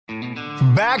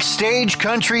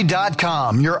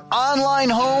BackstageCountry.com, your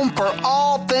online home for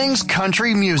all things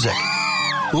country music.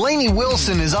 Lainey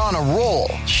Wilson is on a roll.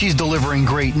 She's delivering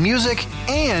great music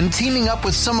and teaming up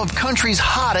with some of country's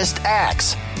hottest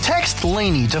acts. Text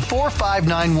Lainey to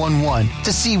 45911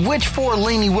 to see which 4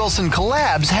 Lainey Wilson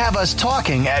collabs have us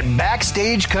talking at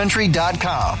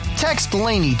BackstageCountry.com. Text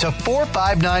Lainey to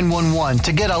 45911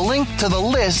 to get a link to the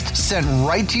list sent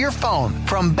right to your phone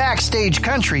from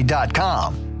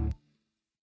BackstageCountry.com.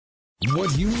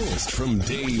 What you missed from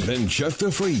Dave and Chuck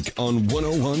the Freak on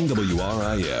 101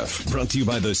 WRIF. Brought to you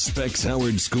by the Specs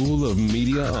Howard School of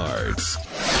Media Arts.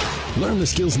 Learn the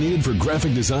skills needed for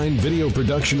graphic design, video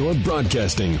production, or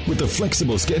broadcasting with the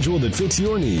flexible schedule that fits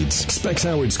your needs. Specs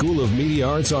Howard School of Media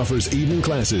Arts offers evening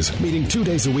classes, meeting 2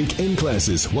 days a week in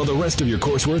classes, while the rest of your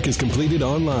coursework is completed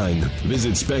online.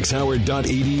 Visit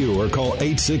specshoward.edu or call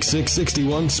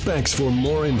 866-61-SPECS for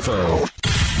more info.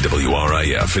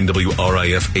 WRIF and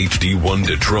WRIF HD1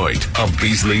 Detroit, a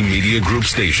Beasley Media Group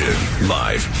station.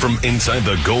 Live from inside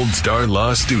the Gold Star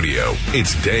Law Studio,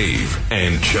 it's Dave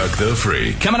and Chuck the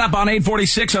Freak. Coming up on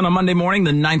 8:46 on a Monday morning,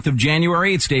 the 9th of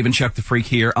January, it's Dave and Chuck the Freak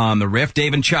here on the Riff.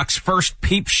 Dave and Chuck's first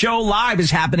Peep Show Live is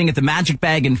happening at the Magic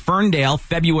Bag in Ferndale,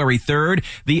 February 3rd.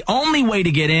 The only way to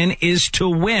get in is to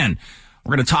win.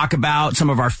 We're going to talk about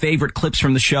some of our favorite clips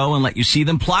from the show and let you see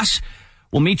them. Plus,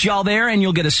 we'll meet y'all there, and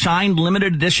you'll get a signed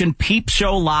limited edition Peep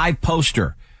Show Live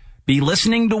poster. Be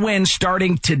listening to win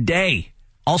starting today.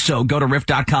 Also, go to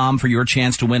riff.com for your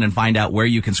chance to win and find out where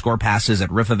you can score passes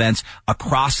at Riff events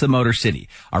across the Motor City.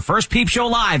 Our first Peep Show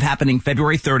Live happening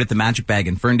February 3rd at the Magic Bag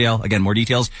in Ferndale. Again, more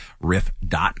details,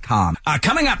 riff.com.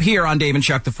 Coming up here on Dave and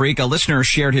Chuck the Freak, a listener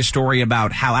shared his story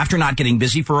about how after not getting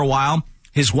busy for a while,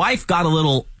 his wife got a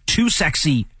little too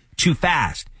sexy too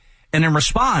fast. And in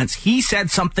response, he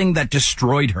said something that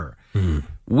destroyed her.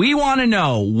 We want to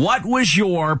know, what was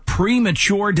your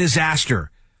premature disaster?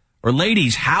 Or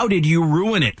ladies, how did you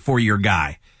ruin it for your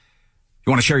guy? If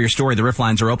you want to share your story, the Riff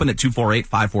lines are open at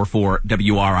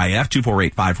 248-544-WRIF,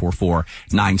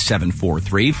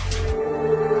 248-544-9743.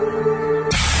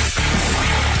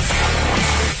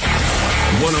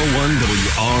 101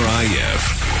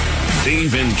 WRIF.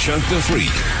 Dave and Chuck the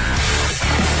Freak.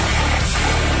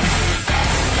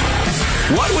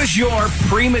 What was your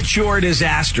premature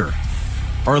disaster?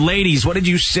 Or ladies, what did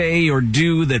you say or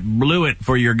do that blew it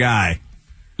for your guy?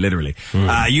 Literally.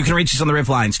 You can reach us on the Riff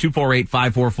lines,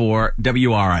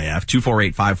 248-544-WRIF,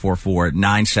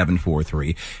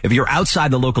 248-544-9743. If you're outside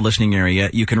the local listening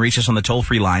area, you can reach us on the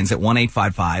toll-free lines at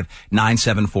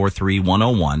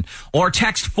 1-855-974-3101 or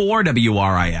text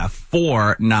 4WRIF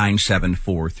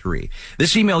 49743.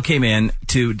 This email came in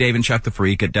to Dave and Chuck the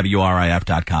Freak at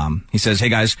WRIF.com. He says, hey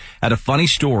guys, I had a funny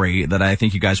story that I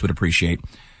think you guys would appreciate.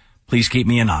 Please keep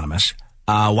me anonymous.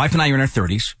 Wife and I are in our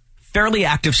 30s, fairly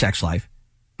active sex life.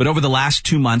 But over the last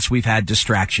 2 months, we've had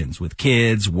distractions with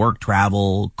kids, work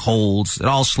travel, colds. It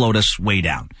all slowed us way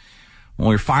down. Well,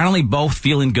 we were finally both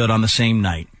feeling good on the same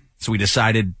night, so we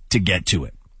decided to get to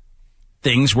it.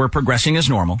 Things were progressing as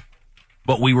normal,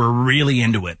 but we were really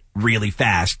into it really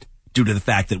fast due to the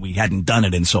fact that we hadn't done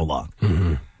it in so long.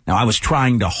 Now, I was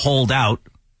trying to hold out.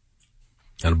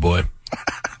 Attaboy.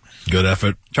 Good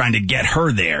effort. Trying to get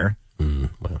her there.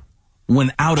 Well.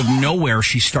 When out of nowhere,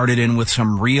 she started in with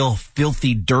some real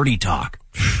filthy, dirty talk.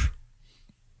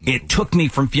 It took me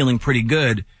from feeling pretty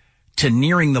good to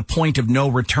nearing the point of no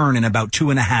return in about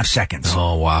 2.5 seconds.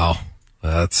 Oh, wow.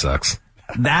 That sucks.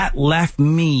 That left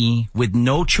me with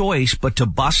no choice but to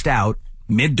bust out,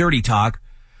 mid-dirty talk,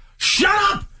 shut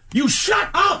up! You shut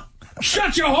up!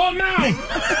 Shut your whole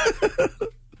mouth!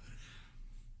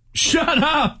 Shut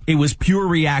up! It was pure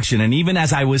reaction, and even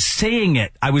as I was saying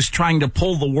it, I was trying to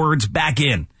pull the words back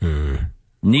in.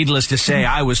 Needless to say,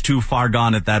 I was too far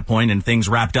gone at that point, and things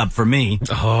wrapped up for me.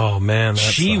 Oh, man.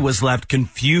 She was left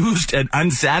confused and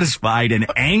unsatisfied and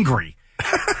angry.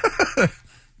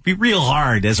 Be real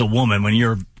hard as a woman when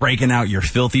you're breaking out your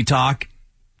filthy talk.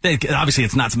 Obviously,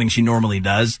 it's not something she normally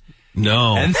does.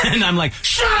 No. And then I'm like,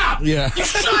 shut up! Yeah. You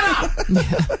shut up!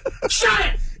 Shut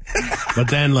it! But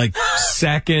then, like, 1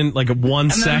 second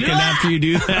after you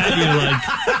do that, you're like,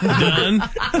 done.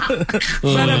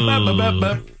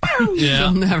 Yeah.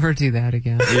 She'll never do that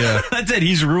again. Yeah. That's it.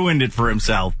 He's ruined it for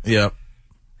himself. Yep.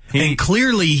 And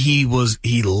clearly he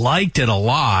liked it a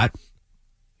lot,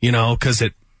 because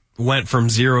it went from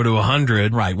 0 to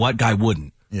 100. Right. What guy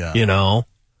wouldn't? Yeah.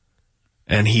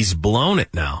 And he's blown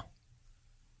it now.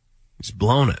 He's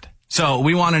blown it. So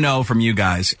we want to know from you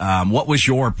guys, what was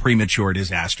your premature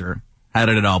disaster? How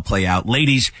did it all play out?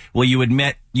 Ladies, will you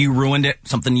admit you ruined it?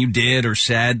 Something you did or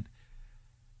said?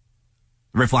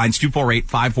 Riff line's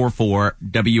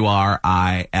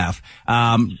 248-544-WRIF.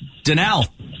 Danelle.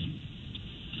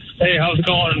 Hey, how's it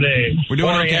going today? We're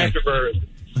doing Morning okay. Afterbirth.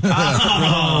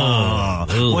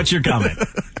 What's your comment?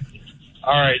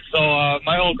 All right, so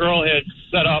my old girl had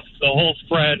set up the whole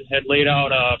spread, had laid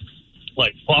out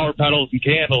like flower petals and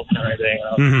candles and everything.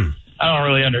 I don't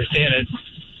really understand it.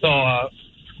 So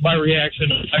my reaction,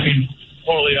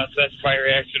 totally upset. My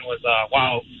reaction was,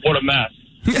 wow, what a mess.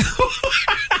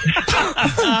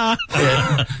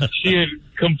 She had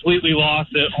completely lost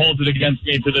it, holds it against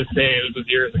me to this day. It was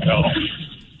years ago.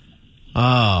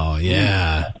 Oh,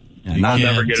 yeah. I'll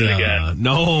never get it again.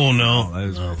 No. That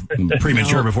was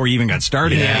premature before you even got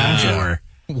started. Yeah. Sure.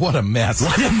 What a mess.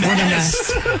 What a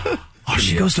mess. Oh,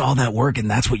 she goes to all that work and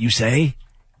that's what you say?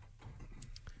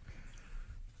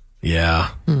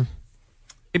 Yeah.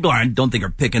 People I don't think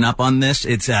are picking up on this.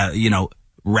 It's,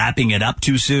 wrapping it up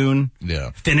too soon.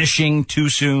 Yeah. Finishing too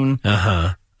soon.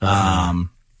 And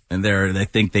they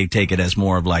think they take it as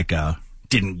more of like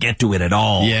didn't get to it at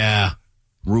all. Yeah.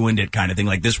 Ruined it kind of thing.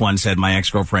 Like this one said, my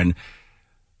ex-girlfriend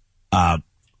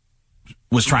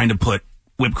was trying to put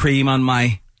whipped cream on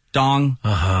my dong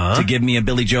to give me a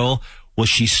Billy Joel. Well,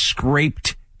 she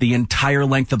scraped the entire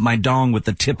length of my dong with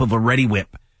the tip of a Ready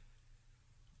Whip.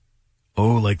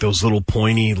 Oh, like those little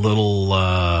pointy little...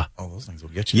 those things will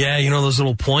get you. Yeah, those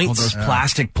little points? Those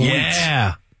plastic points.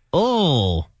 Yeah.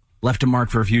 Oh. Left a mark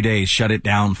for a few days, shut it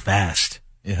down fast.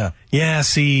 Yeah. Yeah,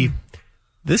 see,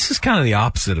 this is kind of the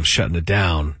opposite of shutting it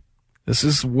down. This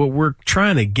is what we're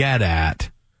trying to get at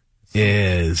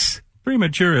is...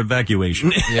 Premature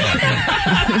evacuation.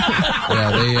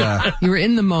 Yeah, You were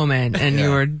in the moment and you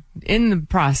were in the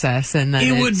process, and then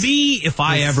It would be if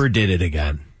I ever did it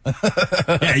again.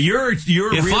 Yeah, you're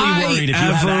really worried if you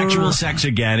have actual sex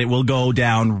again, it will go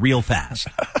down real fast.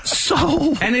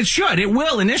 And it should. It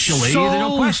will initially. So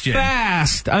no question.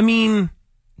 fast. The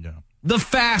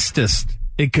fastest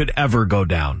it could ever go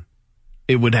down.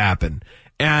 It would happen.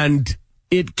 And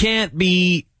it can't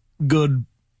be good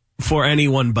for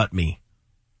anyone but me.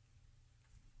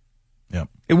 Yep.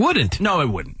 It wouldn't. No, it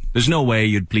wouldn't. There's no way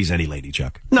you'd please any lady,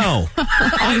 Chuck. No.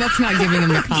 that's not giving them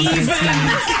the confidence.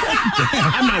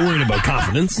 I'm not worried about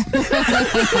confidence.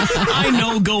 I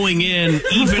know going in,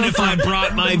 even if I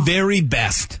brought my very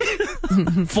best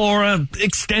for an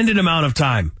extended amount of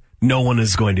time, no one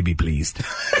is going to be pleased.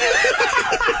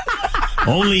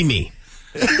 Only me.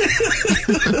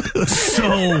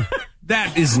 So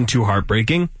that isn't too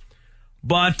heartbreaking,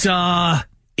 but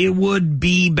it would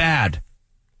be bad.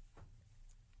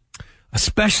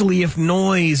 Especially if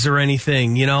noise or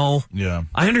anything, Yeah.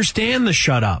 I understand the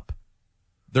shut up.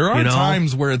 There are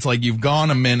times where it's like you've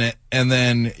gone a minute and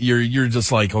then you're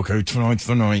just like, okay, tonight,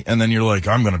 and then you're like,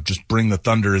 I'm going to just bring the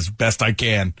thunder as best I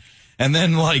can. And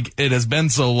then like it has been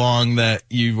so long that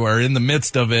you are in the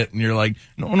midst of it and you're like,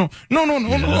 no, I'm not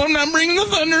bringing the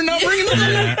thunder, No,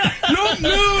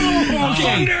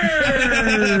 thunder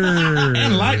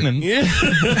and lightning. Yeah.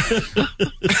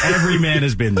 Every man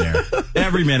has been there.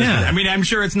 Every man has been there. I mean, I'm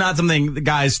sure it's not something the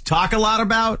guys talk a lot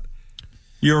about.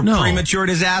 Your premature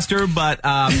disaster, but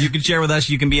you can share with us.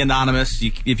 You can be anonymous.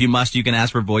 If you must, you can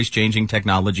ask for voice-changing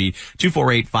technology.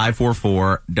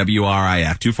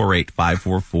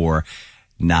 248-544-WRIF.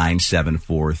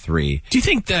 248-544-9743. Do you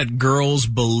think that girls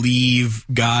believe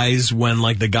guys when,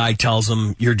 like, the guy tells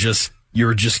them you're just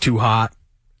too hot?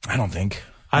 I don't think.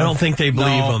 I don't think they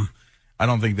believe them. I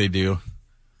don't think they do.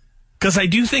 Because I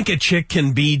do think a chick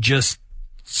can be just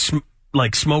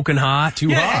smoking hot. Too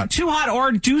hot,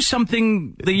 or do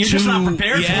something that you're just not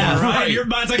prepared for. Right? Your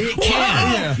body's like, it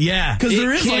can. Yeah. Because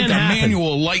there is like a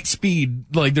manual light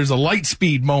speed, like there's a light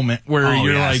speed moment where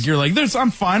you're like, this, I'm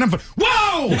fine.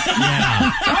 Whoa!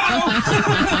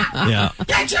 Yeah. Yeah.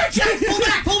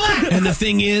 Pull back. And the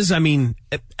thing is, I mean,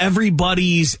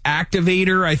 everybody's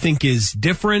activator, I think, is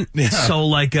different. Yeah. So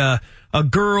like a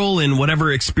girl in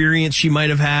whatever experience she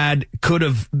might have had could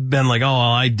have been like, oh,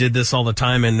 I did this all the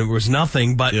time and there was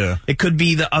nothing. But it could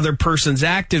be the other person's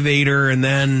activator and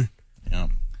then... Yeah.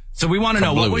 So we want to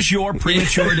know, what was your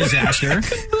premature disaster?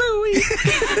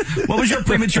 What was your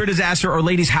premature disaster? Or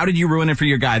ladies, how did you ruin it for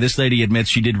your guy? This lady admits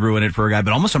she did ruin it for a guy,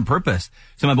 but almost on purpose.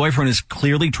 So my boyfriend is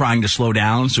clearly trying to slow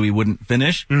down so he wouldn't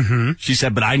finish. Mm-hmm. She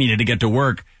said, but I needed to get to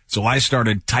work. So I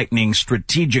started tightening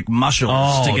strategic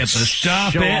muscles to get the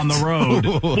show on the road.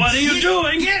 What are you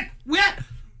doing?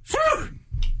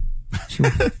 She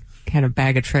had a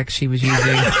bag of tricks she was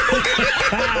using.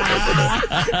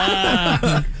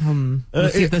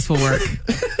 Let's see if this will work.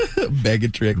 Bag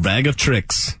of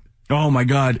tricks. Oh my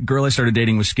God. Girl I started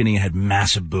dating was skinny and had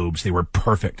massive boobs. They were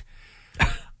perfect.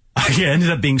 I ended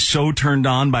up being so turned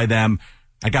on by them.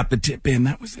 I got the tip in.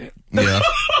 That was it. Yeah.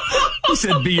 He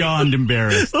said beyond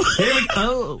embarrassed. Here we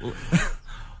go.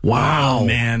 Wow,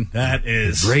 man. That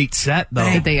is Great set, though.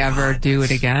 Did they ever do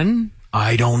it again?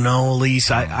 I don't know,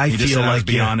 Elise. I He just feel said I was like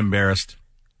beyond embarrassed.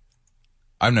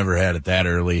 I've never had it that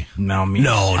early. No, me.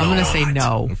 No, I'm going to say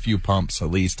no. A few pumps, at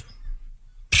least.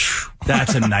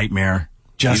 That's a nightmare.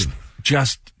 Just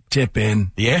tip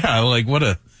in. Yeah, like what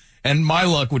a... And my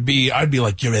luck would be, I'd be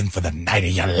like, you're in for the night of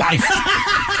your life.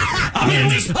 I'm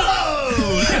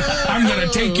going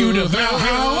to take you to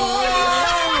Valhalla.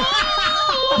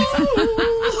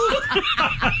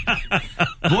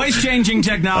 Voice changing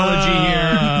technology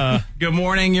here. Good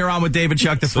morning. You're on with David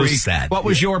Chuck the So Freak. sad. What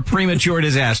was your premature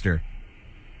disaster?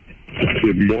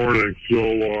 Good morning. So,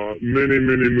 many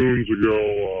moons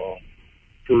ago,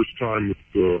 first time with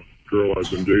the girl I've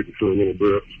been dating for a little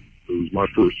bit. It was my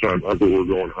first time ever. We're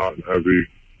going hot and heavy.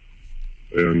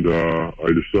 And, I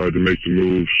decided to make the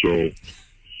move. So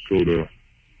to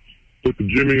put the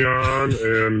Jimmy on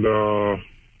and,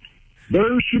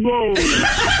 there she goes.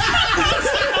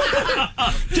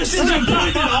 Just as you put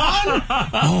it on?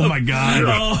 Oh, my God.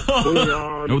 Yeah, put it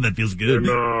on. Oh, that feels good. And,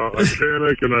 I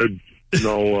panic and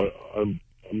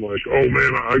I'm like, oh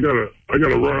man, I gotta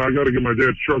run. I gotta get my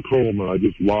dad's truck home. And I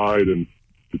just lied and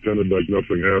pretended like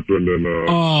nothing happened. And, then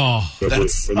I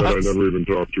never even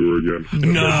talked to her again.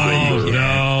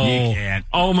 No. You can't.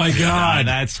 Oh, my God.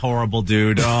 That's horrible,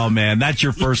 dude. Oh, man. That's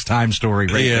your first time story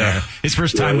right there. His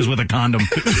first time was with a condom.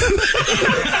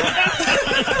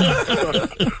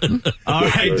 All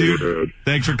right, dude.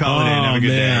 Thanks for calling in. Have a good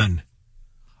day.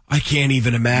 I can't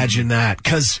even imagine that.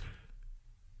 Because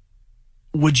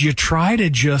would you try to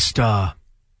just not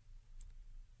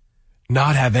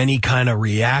have any kind of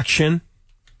reaction?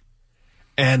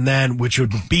 And then, which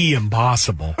would be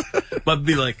impossible, but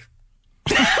be like,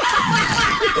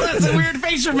 that's a weird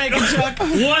face you're making, Chuck.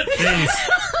 What face?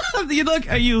 You look,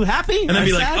 are you happy? And then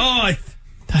be like, oh,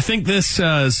 I think this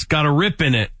has got a rip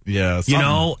in it. Yeah. You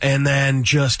know, and then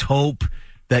just hope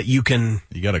that you can.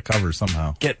 You got to cover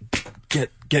somehow. Get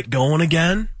going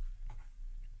again.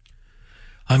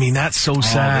 I mean, that's so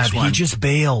sad. He just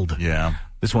bailed. Yeah.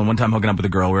 This one time hooking up with a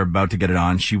girl, we were about to get it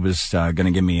on. She was going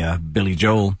to give me a Billy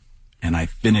Joel, and I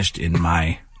finished in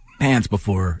my pants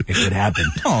before it could happen.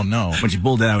 Oh, no. When she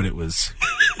pulled it out, it was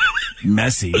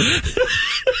messy.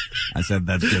 I said,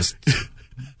 that's just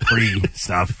free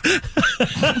stuff.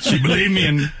 She believed me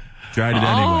and tried it anyway.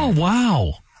 Oh,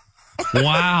 wow.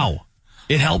 Wow.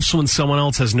 It helps when someone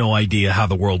else has no idea how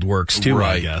the world works, too, I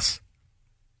Right. guess.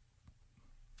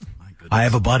 I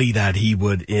have a buddy that he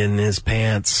would in his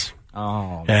pants.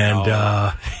 Oh,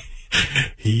 And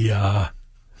he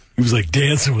was like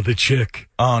dancing with a chick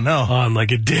Oh, no. on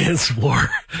like a dance floor.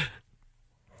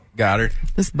 Got her.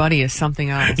 This buddy is something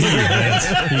else. He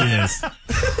is.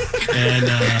 And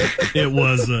it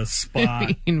was a spot.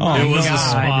 I mean, it was God. a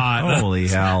spot. holy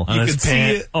hell. On his could see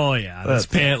pant. it. Oh, yeah. This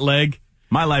pant leg.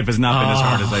 My life has not been as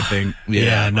hard as I think.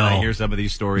 Yeah, no. When I hear some of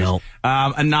these stories. No.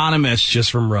 Anonymous, Just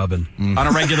from rubbing. on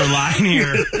a regular line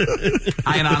here.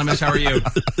 Hi, Anonymous. How are you?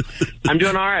 I'm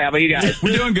doing all right. How about you guys?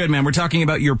 We're doing good, man. We're talking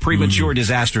about your premature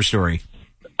disaster story.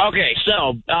 Okay,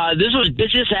 so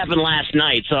this just happened last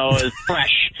night, so it's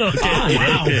fresh.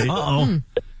 Wow. Uh-oh.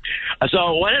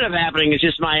 So what ended up happening is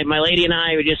just my lady and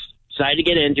I, we just decided to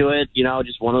get into it,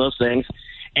 just one of those things.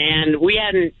 And we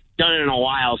hadn't done it in a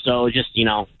while, so just,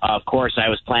 of course I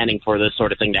was planning for this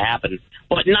sort of thing to happen,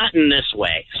 but not in this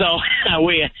way. So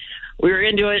we were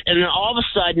into it, and then all of a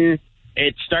sudden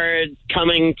it started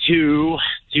coming to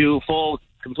full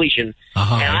completion.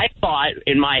 Uh-huh. And I thought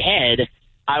in my head,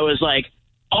 I was like,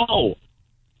 oh,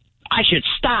 I should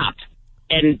stop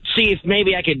and see if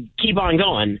maybe I could keep on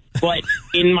going. But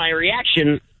in my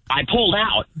reaction, I pulled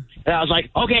out. And I was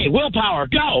like, okay, willpower,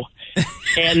 go.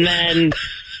 And then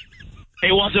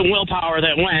it wasn't willpower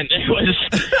that went. It was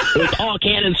all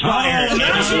cannons fire. Oh,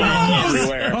 there she goes.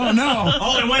 Everywhere. Oh, no.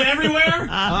 Oh, it went everywhere?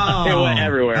 Oh. It went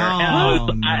everywhere. Oh,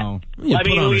 no. You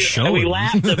put on a show. we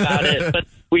laughed about it, but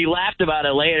we laughed about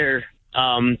it later.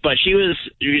 But she's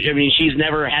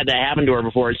never had that happen to her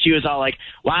before. She was all like,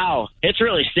 wow, it's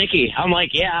really sticky. I'm like,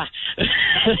 yeah.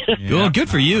 Well, good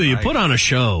for you. You put on a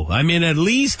show. I mean, at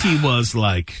least he was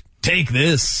like, take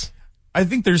this. I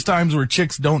think there's times where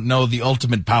chicks don't know the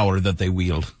ultimate power that they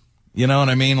wield. You know what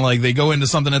I mean? Like they go into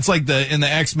something. It's like in the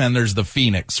X-Men, there's the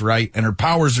Phoenix, right? And her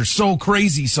powers are so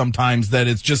crazy sometimes that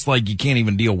it's just like you can't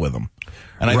even deal with them.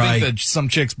 And I think that some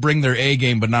chicks bring their A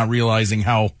game, but not realizing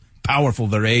how powerful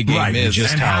their A game is.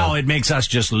 Just how it makes us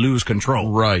just lose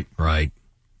control. Right. Right.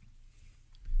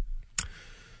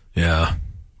 Yeah.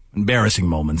 Embarrassing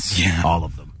moments. Yeah. All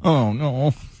of them. Oh,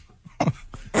 no.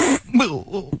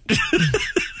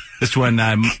 This one,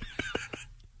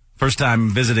 first time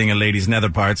visiting a lady's nether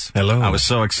parts. Hello. I was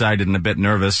so excited and a bit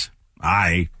nervous.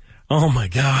 Oh my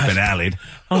God. Finale'd.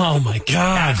 Oh my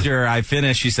God. After I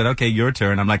finished, she said, okay, your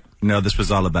turn. I'm like, no, this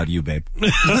was all about you, babe.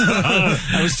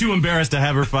 I was too embarrassed to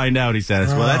have her find out, he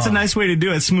says. Well, that's a nice way to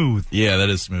do it. Smooth. Yeah, that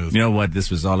is smooth. You know what?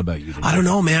 This was all about you. I don't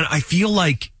know, man. I feel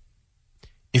like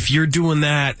if you're doing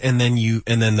that and then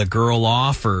the girl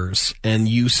offers and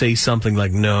you say something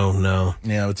like, no.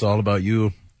 Yeah, it's all about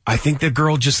you. I think the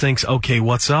girl just thinks, okay,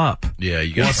 what's up? Yeah,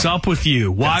 you got what's up with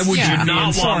you? Why would you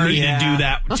not want me to do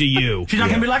that to you? She's not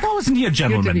going to be like, oh, isn't he a You have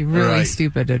gentleman? to be really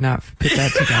stupid to not put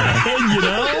that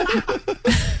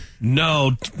together.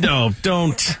 No,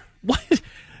 don't. What?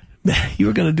 You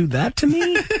were going to do that to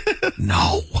me?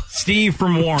 No. Steve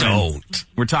from Warren. Don't.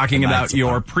 We're talking about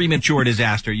your premature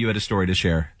disaster. You had a story to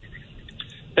share.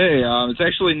 Hey, it's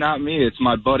actually not me. It's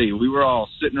my buddy. We were all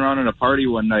sitting around at a party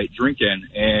one night drinking,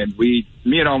 and me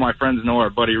and all my friends know our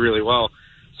buddy really well.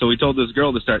 So we told this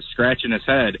girl to start scratching his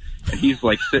head, and he's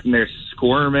like sitting there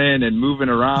squirming and moving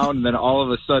around, and then all of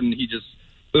a sudden he just,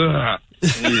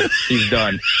 he's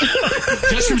done.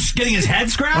 Just from getting his head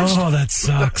scratched? Oh, that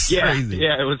sucks. Yeah,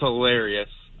 it was hilarious.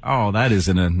 Oh, that is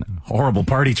a horrible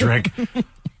party trick.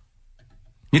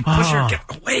 You'd push her, get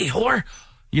away, whore.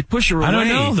 You'd push her away. I don't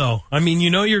know, though. I mean,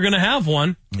 you're going to have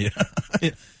one. Yeah.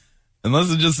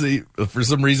 Unless it's just for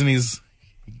some reason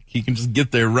he can just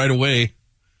get there right away.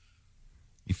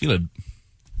 You feel it.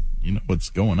 You know what's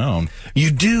going on.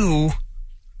 You do.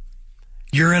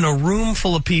 You're in a room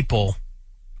full of people.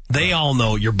 They all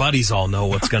know. Your buddies all know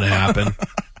what's going to happen.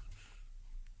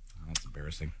 That's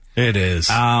embarrassing. It is.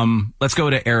 Let's go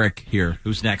to Eric here.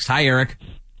 Who's next? Hi, Eric.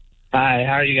 Hi,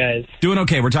 how are you guys? Doing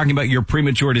okay. We're talking about your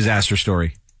premature disaster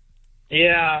story.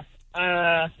 Yeah,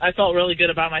 I felt really good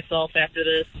about myself after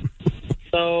this.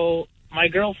 So my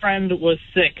girlfriend was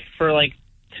sick for like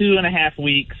 2.5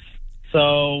 weeks,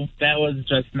 so that was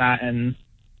just not in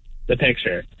the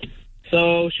picture.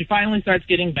 So she finally starts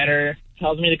getting better,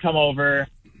 tells me to come over,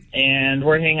 and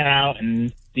we're hanging out,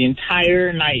 and the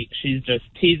entire night she's just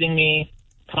teasing me,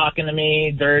 talking to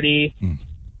me, dirty.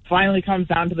 Finally comes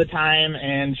down to the time,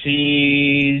 and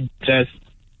she just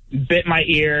bit my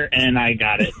ear, and I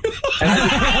got it.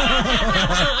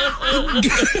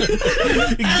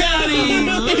 Got him!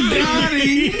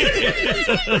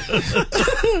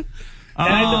 And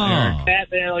I just sat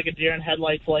there like a deer in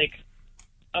headlights, like,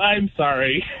 I'm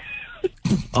sorry.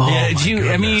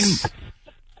 I mean,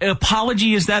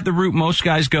 apology, is that the route most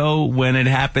guys go when it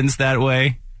happens that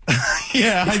way?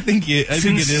 Yeah, I think it is.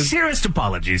 Sincerest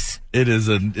apologies. It is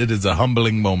a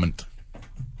humbling moment.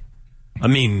 I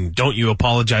mean, don't you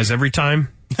apologize every time?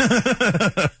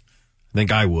 I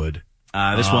think I would.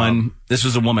 This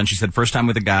was a woman. She said, first time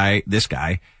with this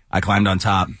guy, I climbed on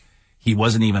top. He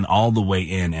wasn't even all the way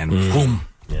in, and boom.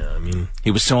 Yeah, I mean,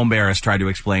 he was so embarrassed, tried to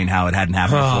explain how it hadn't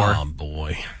happened before. Oh,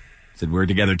 boy. Said, we're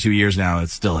together 2 years now. It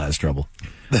still has trouble.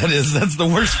 That's the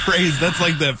worst phrase. That's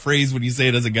like that phrase when you say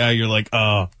it as a guy, you're like,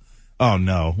 oh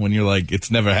no. When you're like,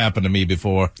 it's never happened to me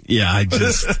before. Yeah, I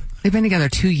just. They've been together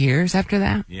 2 years after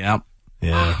that? Yep.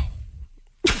 Yeah.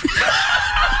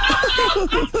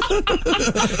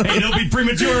 Hey, don't be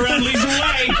premature around Lisa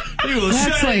Way. You will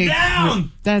shut it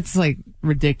down. That's like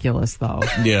ridiculous, though.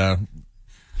 Yeah.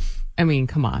 I mean,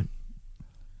 come on.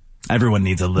 Everyone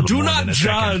needs a little Do more not than a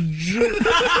judge.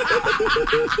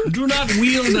 Do not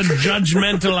wield a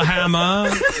judgmental hammer.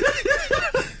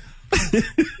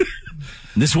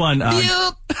 This one,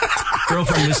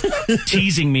 girlfriend was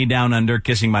teasing me down under,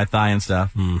 kissing my thigh and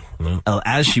stuff.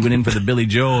 As she went in for the Billy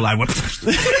Joel, I went.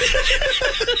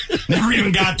 Never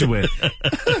even got to it.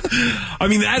 I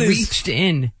mean, that is reached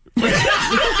in. Oh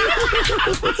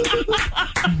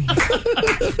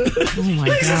my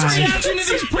Lisa's God. reaction to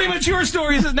these premature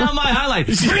stories is now my highlight.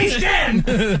 Reached in.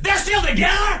 They're still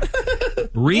together.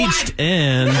 Reached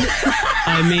in.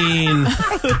 I mean,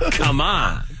 come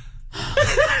on.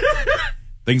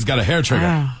 Things got a hair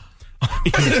trigger.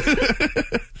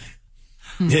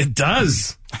 It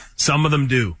does. Some of them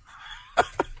do.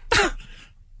 I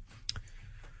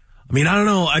mean, I don't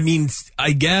know. I mean,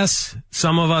 I guess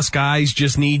some of us guys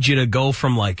just need you to go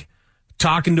from like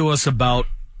talking to us about,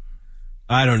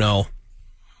 I don't know,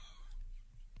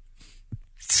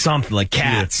 something like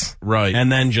cats. Yeah, right.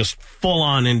 And then just full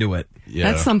on into it.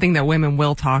 Yeah. That's something that women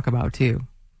will talk about, too.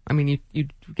 I mean, you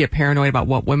get paranoid about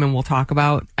what women will talk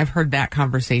about. I've heard that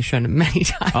conversation many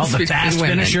times. All the fast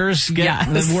women. finishers get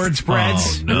the word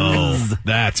spreads. Oh, no.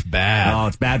 That's bad. Oh,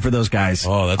 it's bad for those guys.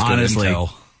 Oh, that's honestly. good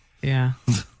intel. Yeah.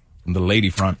 The lady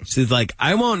front. She's like,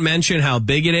 I won't mention how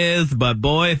big it is, but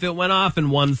boy, if it went off in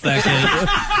 1 second.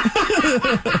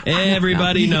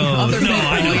 Everybody knows.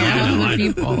 Other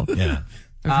people. Yeah.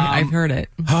 I've heard it.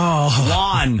 Oh,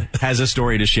 Juan has a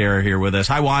story to share here with us.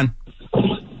 Hi, Juan.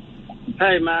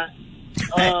 Hey, man.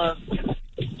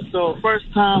 So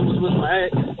first time was with my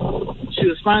ex. She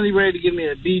was finally ready to give me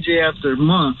a DJ after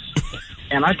months.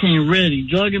 And I came ready.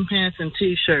 Jogging pants and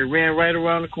T-shirt. Ran right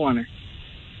around the corner.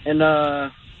 And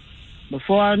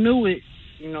before I knew it,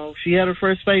 she had her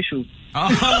first facial.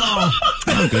 Oh,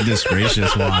 goodness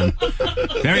gracious, Juan.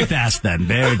 Very fast then.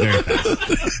 Very, very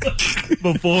fast.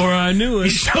 Before I knew it. He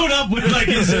showed up with like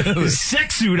his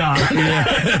sex suit on.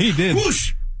 Yeah, he did.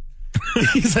 Whoosh!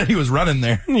 He said he was running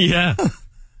there. Yeah.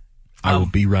 I will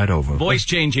be right over.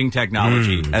 Voice-changing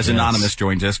technology, as Anonymous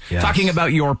joins us. Yes. Talking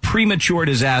about your premature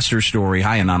disaster story.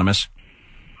 Hi, Anonymous.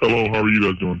 Hello, how are you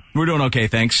guys doing? We're doing okay,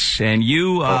 thanks. And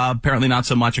you, apparently not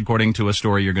so much, according to a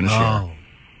story you're going to share.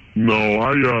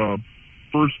 No,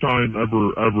 first time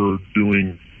ever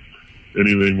doing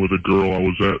anything with a girl. I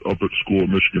was up at school at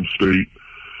Michigan State,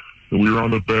 and we were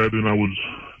on the bed, and I was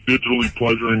digitally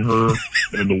pleasuring her,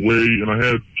 and I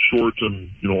had shorts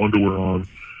and underwear on,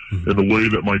 and the way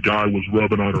that my guy was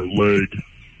rubbing on her leg,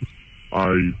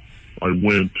 I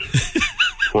went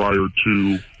prior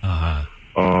to.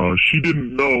 She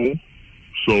didn't know,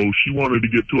 so she wanted to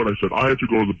get to it. I said I had to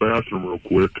go to the bathroom real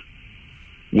quick.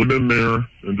 Went in there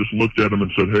and just looked at him and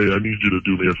said, "Hey, I need you to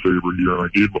do me a favor here." And I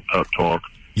gave him a pep talk.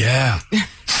 Yeah.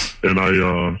 And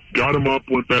I got him up,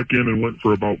 went back in, and went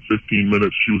for about 15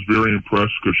 minutes. She was very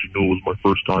impressed because she knew it was my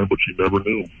first time, but she never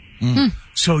knew.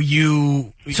 So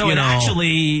it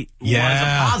actually was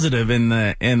a positive in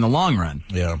the long run.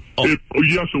 Yeah.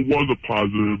 Yes, it was a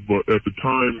positive, but at the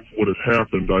time when it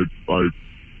happened,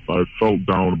 I felt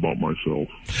down about myself.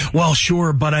 Well,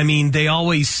 sure, but I mean, they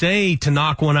always say to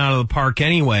knock one out of the park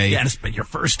anyway. Yes, but your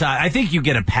first time, I think you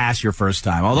get to pass your first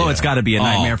time, although it's got to be a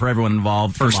nightmare for everyone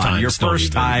involved. Your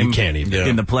first time you can't even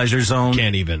in the pleasure zone.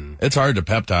 Can't even. It's hard to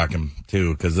pep talk him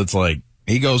too, because it's like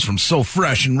he goes from so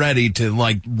fresh and ready to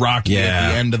like Rocky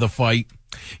at the end of the fight.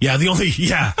 Yeah,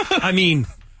 I mean,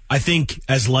 I think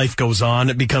as life goes on,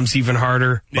 it becomes even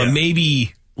harder. But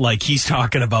maybe. Like he's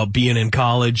talking about being in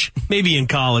college. Maybe in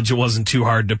college it wasn't too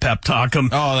hard to pep talk him.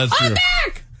 Oh, that's true.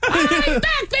 I'm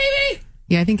back, baby.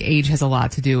 Yeah, I think age has a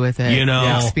lot to do with it.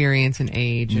 Experience and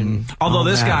age. And although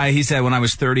this guy, he said, when I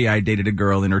was 30, I dated a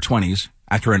girl in her 20s.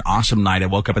 After an awesome night, I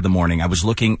woke up in the morning. I was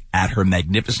looking at her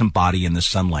magnificent body in the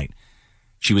sunlight.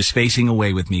 She was facing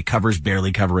away with me, covers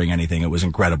barely covering anything. It was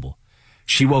incredible.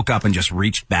 She woke up and just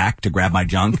reached back to grab my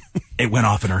junk. It went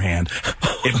off in her hand.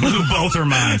 It blew both her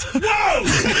minds. Whoa!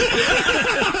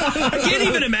 I can't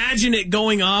even imagine it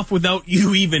going off without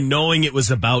you even knowing it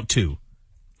was about to.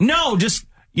 No, just,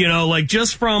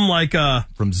 just from like a...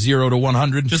 From 0 to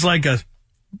 100? Just like a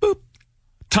boop,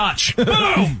 touch.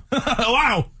 Boom!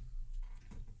 Wow!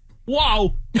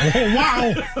 Wow! Oh,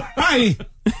 wow! Hey!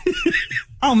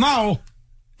 Oh, no!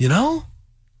 I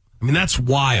mean, that's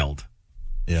wild.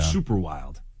 Yeah. Super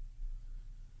wild.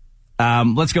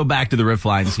 Let's go back to the riff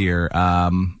lines here.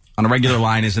 On a regular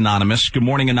line is Anonymous. Good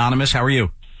morning, Anonymous. How are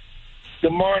you?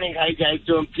 Good morning. How you guys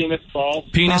doing? Penis Balls.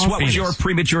 Penis, what was your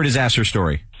premature disaster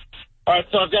story? All right,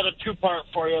 so I've got a two-part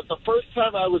for you. The first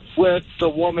time I was with the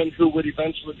woman who would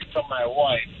eventually become my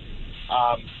wife,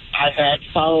 I had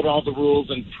followed all the rules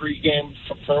and pregame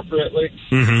appropriately.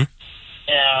 Mm-hmm.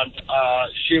 And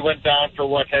she went down for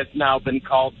what has now been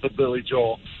called the Billy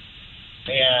Joel.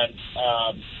 And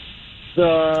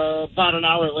about an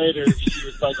hour later, she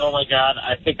was like, "Oh my God,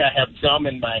 I think I have gum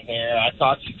in my hair." I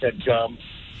thought she said gum.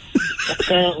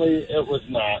 Apparently, it was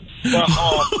not.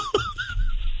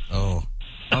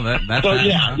 But, that's so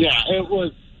it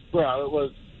was. Well, it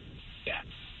was. Yeah.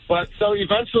 But so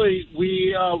eventually,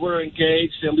 we were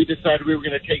engaged, and we decided we were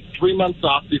going to take 3 months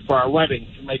off before our wedding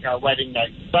to make our wedding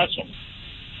night special.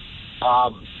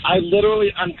 I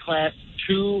literally unclasped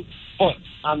 2 foot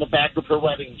on the back of her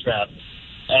wedding dress,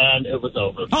 and it was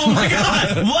over. Oh my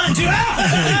God! What?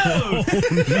 No!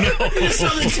 So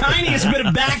the tiniest bit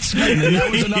of backspin, and that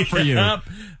was enough for you. Oh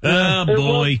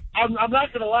boy! I'm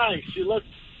not gonna lie. She looked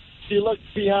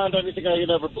beyond anything I could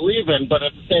ever believe in, but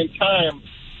at the same time,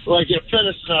 like it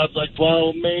finished, and I was like,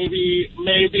 well, maybe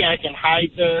I can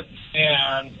hide this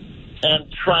and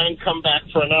try and come back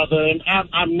for another. And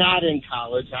I'm not in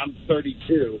college. I'm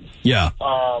 32. Yeah.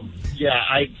 I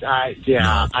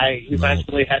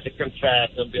eventually had to confess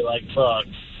and be like, "Fuck."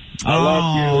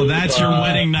 Oh, that's your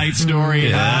wedding night story.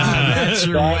 Yeah. That's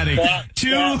your wedding.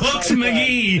 Two Hooks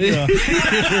McGee.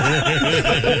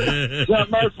 That,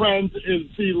 my friends, is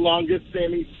the longest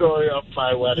standing story of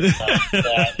my wedding night.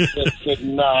 That it did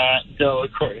not go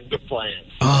according to plan.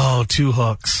 Oh, Two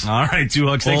Hooks. All right, Two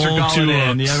Hooks. Thanks for calling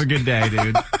in. You have a good day,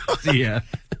 dude. See ya.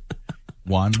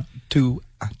 1, 2,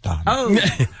 done. Oh.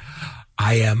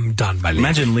 I am done, my lady.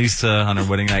 Imagine Lisa on her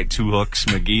wedding night, Two Hooks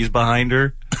McGee's behind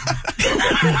her.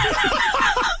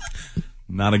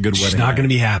 Not a good wedding. She's not going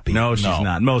to be happy. No, she's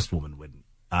not. Most women wouldn't.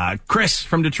 Chris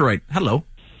from Detroit. Hello.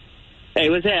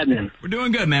 Hey, what's happening? We're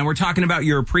doing good, man. We're talking about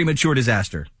your premature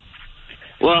disaster.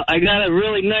 Well, I got a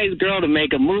really nice girl to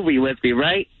make a movie with me,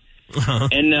 right? Uh-huh.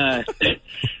 And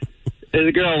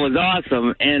this girl was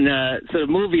awesome. And so the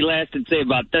movie lasted, say,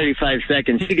 about 35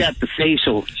 seconds. She got the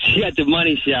facial. She got the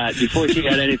money shot before she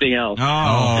got anything else.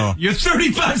 Oh. Your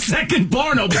 35-second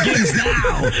porno begins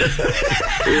now.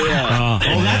 Yeah.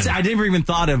 I never even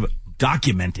thought of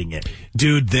documenting it.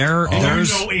 Dude, there's... You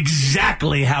know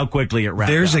exactly how quickly it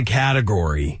wrapped There's up. a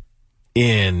category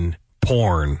in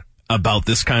porn about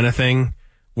this kind of thing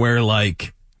where,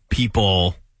 like,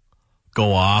 people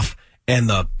go off and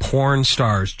the porn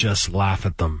stars just laugh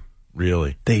at them.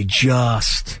 Really? They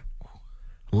just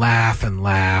laugh and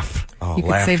laugh. Oh, You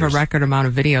could save a record amount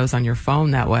of videos on your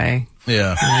phone that way.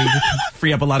 Yeah.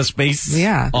 Free up a lot of space.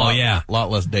 Yeah. Oh, yeah. A lot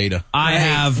less data. I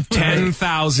have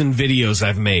 10,000 videos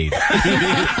I've made.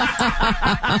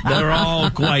 They're all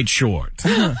quite short.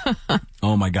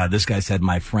 Oh, my God. This guy said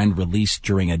my friend released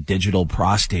during a digital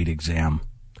prostate exam.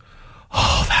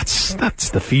 Oh, that's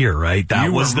the fear, right? That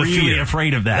You was were the really fear.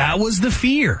 afraid of that. That was the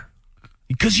fear.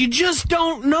 Because you just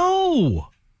don't know.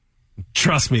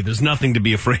 Trust me, there's nothing to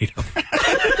be afraid of.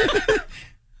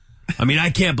 I mean, I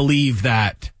can't believe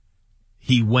that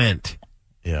he went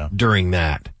during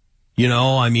that. You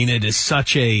know, I mean, it is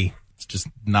such a... It's just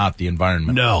not the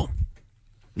environment. No.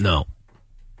 Nope.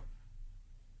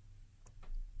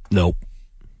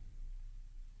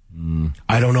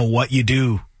 I don't know what you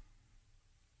do.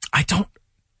 I don't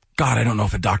know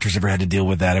if a doctor's ever had to deal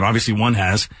with that. And obviously one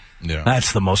has. Yeah.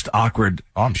 That's the most awkward.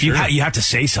 Oh, I'm sure. You have to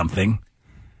say something.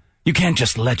 You can't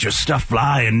just let your stuff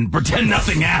fly and pretend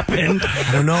nothing happened.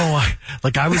 I don't know.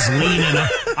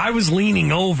 I was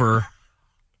leaning over.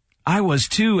 I was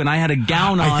too, and I had a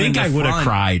gown on. I think in the I would have front.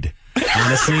 cried.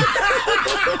 Honestly.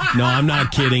 No, I'm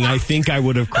not kidding. I think I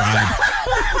would have cried.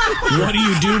 What do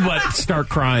you do but start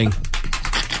crying?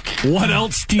 What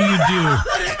else do you do?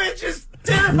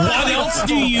 What else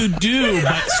do you do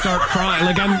but start crying?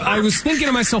 Like I was thinking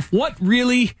to myself, what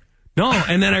really? No,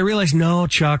 and then I realized, no,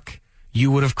 Chuck, you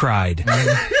would have cried.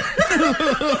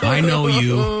 I know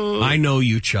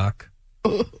you, Chuck.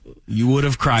 You would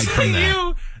have cried from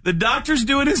that. The doctor's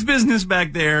doing his business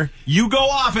back there. You go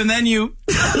off, and then you.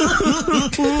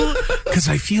 Because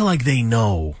I feel like they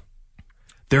know.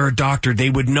 They're a doctor. They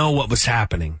would know what was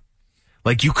happening.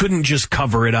 Like, you couldn't just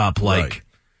cover it up. Like, right.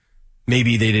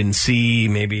 Maybe they didn't see.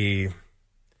 Maybe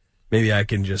I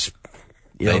can just.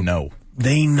 They know.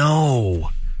 They know.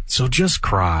 So just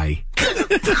cry.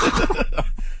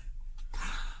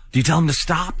 Do you tell him to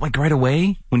stop, like, right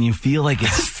away when you feel like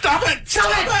it's... Stop it!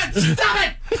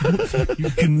 You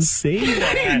can say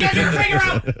that. Get your finger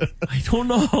out! I don't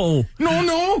know.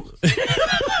 No.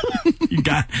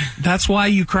 That's why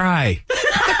you cry.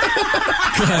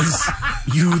 Because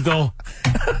you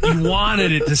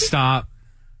wanted it to stop,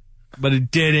 but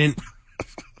it didn't.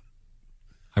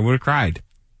 I would have cried.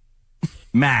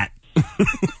 Matt,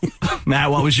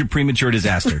 what was your premature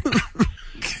disaster?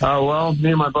 Well, me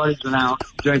and my buddies went out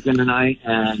drinking tonight,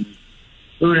 and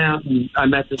we went out, and I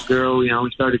met this girl. You know,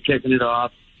 we started kicking it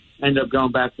off. Ended up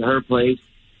going back to her place.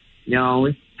 You know,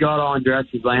 we got all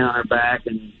undressed. She's laying on her back,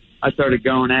 and I started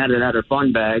going at it at her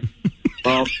fun bag.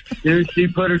 Well, dude, she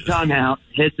put her tongue out,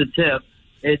 hit the tip.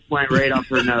 It went right up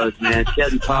her nose, man. She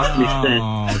hasn't talked to me since.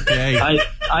 Oh, okay.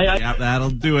 Yeah,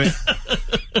 that'll do it.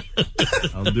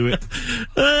 I'll do it.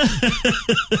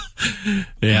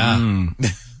 Yeah.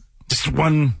 Just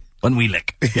one wee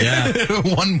lick. Yeah.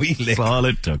 One wee lick. That's all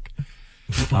it took.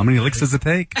 How many licks does it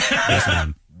take? Yes,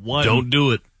 man. One. Don't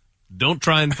do it. Don't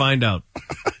try and find out.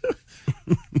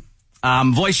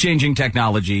 Voice-changing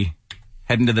technology.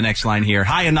 Heading to the next line here.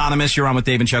 Hi, Anonymous. You're on with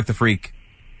Dave and Chuck the Freak.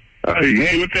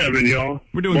 Hey, what's happening, y'all?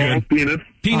 We're doing good.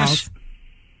 Penis.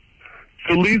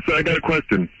 So, Lisa, I got a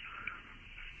question.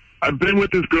 I've been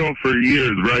with this girl for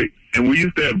years, right? And we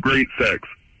used to have great sex.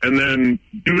 And then,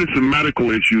 due to some medical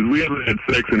issues, we haven't had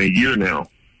sex in a year now.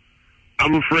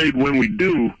 I'm afraid when we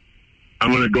do,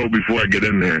 I'm going to go before I get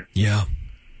in there. Yeah.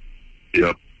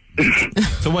 Yep.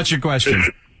 So what's your question?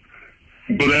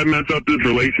 But that messed up this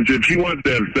relationship. She wants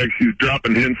to have sex. She's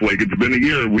dropping hints like it's been a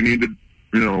year. We need to,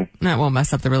 That won't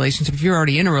mess up the relationship. If you're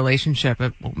already in a relationship,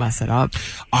 it won't mess it up.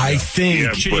 I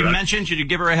think. Should you mention? Should you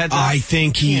give her a heads up? I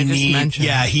think he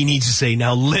needs to say,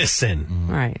 now listen.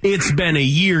 Right. It's been a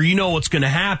year. You know what's going to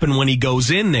happen when he goes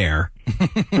in there.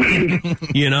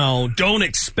 Don't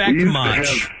expect much. Have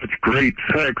such great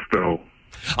sex, though.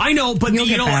 I know, but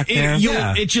it'll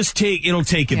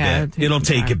take a bit. It'll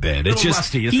take a bit. It's just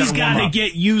rusty. He's got to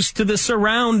get used to the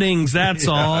surroundings. That's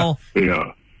all.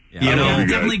 Yeah.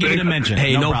 Definitely give it a mention.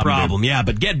 Hey, no problem. Yeah,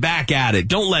 but get back at it.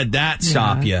 Don't let that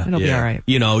stop you. It'll be all right.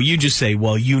 You just say,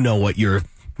 well, you know what your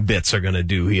bits are going to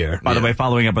do here. By the way,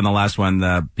 following up on the last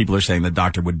one, people are saying the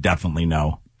doctor would definitely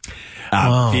know.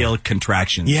 Feel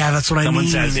contractions. Yeah, that's what I mean. Someone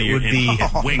says it would be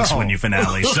winks when you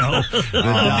finale. So it'd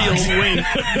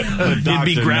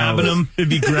be grabbing him. It'd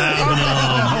be grabbing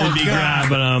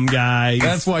him, guys.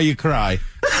 That's why you cry.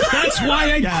 That's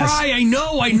why I cry. I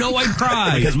know I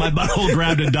cry. Because my butthole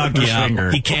grabbed a doctor's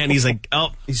finger. He can't. He's like,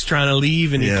 he's trying to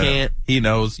leave and he can't. He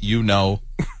knows. You know.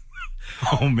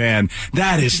 Oh, man.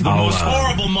 That is the most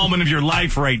horrible moment of your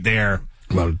life right there.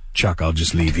 Well, Chuck, I'll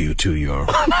just leave you to your...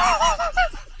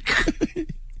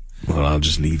 Well, I'll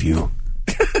just leave you.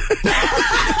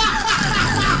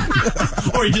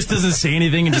 Or he just doesn't say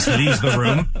anything and just leaves the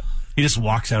room. He just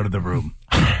walks out of the room.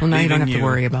 Well, now you don't have to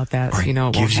worry about that. So it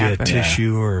won't gives you happen. a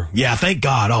tissue or... Yeah, thank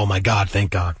God. Oh, my God,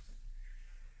 thank God.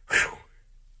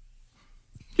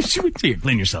 Here,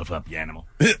 clean yourself up, you animal.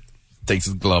 Takes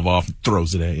his glove off and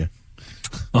throws it at you.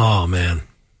 Oh, man.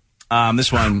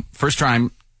 This one, first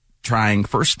time trying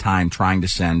to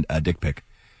send a dick pic.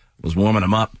 Was warming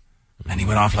him up, and he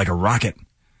went off like a rocket.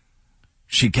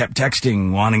 She kept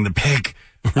texting, wanting the pic.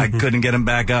 I couldn't get him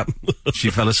back up.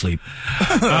 She fell asleep.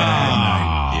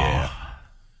 Yeah.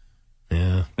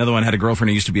 Another one had a girlfriend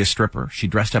who used to be a stripper. She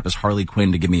dressed up as Harley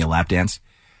Quinn to give me a lap dance.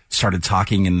 Started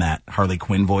talking in that Harley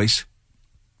Quinn voice.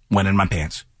 Went in my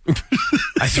pants.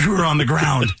 I threw her on the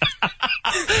ground.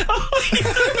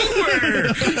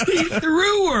 He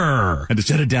threw her. I had to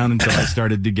set it down until I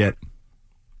started to get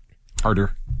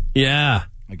harder. Yeah.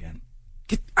 Again.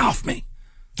 Get off me.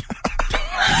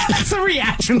 That's the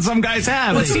reaction some guys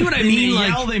have. But see what I mean? They may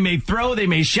yell, they may throw, they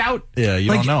may shout. Yeah,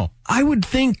 you don't know. I would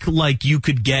think you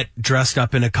could get dressed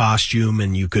up in a costume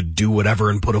and you could do whatever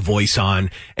and put a voice on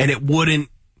and it wouldn't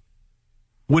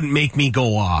make me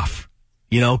go off,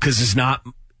 because it's not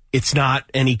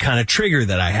any kind of trigger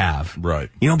that I have. Right.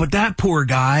 But that poor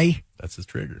guy. That's his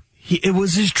trigger. It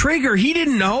was his trigger. He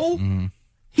didn't know. Mm-hmm.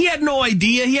 He had no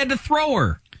idea. He had to throw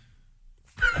her.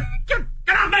 Get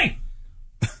off me!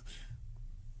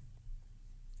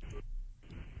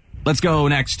 Let's go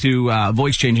next to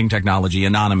voice-changing technology.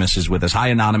 Anonymous is with us. Hi,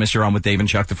 Anonymous. You're on with Dave and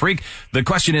Chuck the Freak. The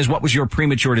question is, what was your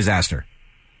premature disaster?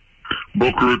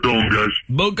 Boca Raton, guys.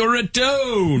 Boca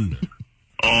Raton!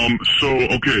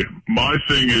 Okay, my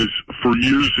thing is, for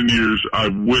years and years, I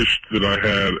wished that I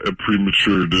had a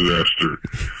premature disaster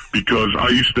because I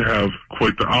used to have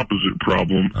quite the opposite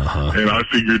problem, and I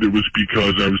figured it was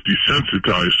because I was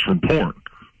desensitized from porn.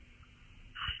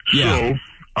 Yeah. So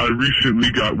I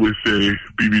recently got with a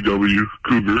BBW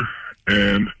cougar,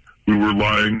 and we were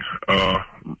lying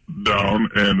down,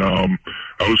 and I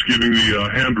was getting the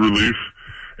hand relief.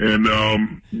 And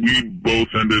we both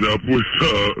ended up with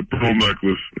a pearl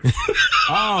necklace.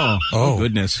 Oh,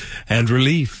 goodness. Hand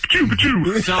relief.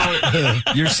 Choo-choo. So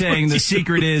you're saying the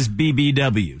secret is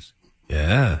BBWs?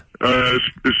 Yeah.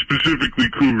 Specifically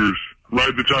cougars.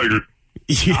 Ride the tiger.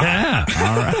 Yeah.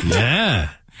 All right. Yeah.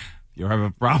 You have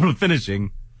a problem finishing.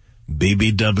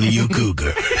 BBW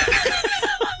Cougar.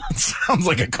 Sounds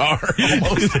like a car.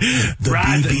 Almost.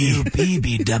 The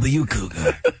BBW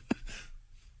Cougar.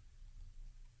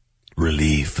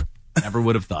 Relief. Never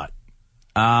would have thought.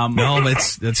 No,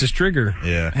 that's his trigger.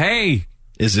 Yeah. Hey.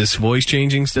 Is this voice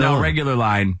changing still? No, regular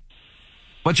line.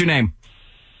 What's your name?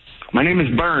 My name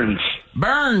is Burns.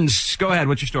 Burns. Go ahead.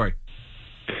 What's your story?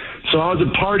 So I was at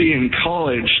a party in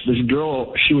college. This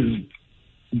girl, she was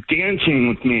dancing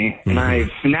with me, and I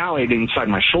finale'd inside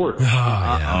my shorts.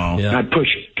 Yeah. And I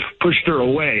pushed her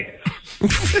away.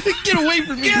 Get away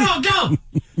from me. Go.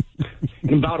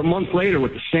 And about a month later,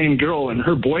 with the same girl and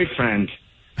her boyfriend,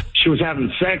 she was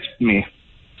having sex with me.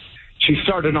 She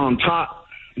started on top,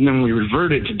 and then we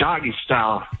reverted to doggy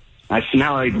style. I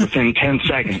finale'd within 10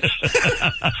 seconds.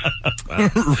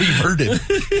 Reverted.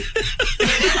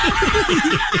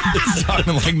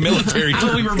 Talking like military.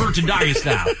 Totally revert to doggy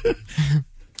style.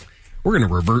 We're going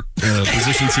to revert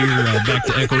positions here back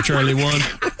to Echo Charlie 1.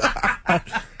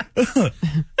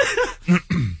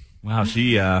 Wow,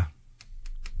 she gave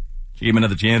him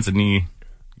another chance and he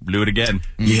blew it again.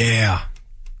 Yeah.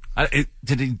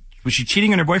 Was she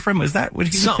cheating on her boyfriend? Was that what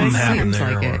he was Something saying? happened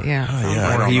there. Like it,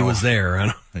 yeah. Or he was there.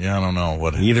 I don't know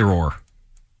what. Either or.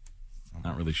 I'm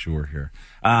not really sure here.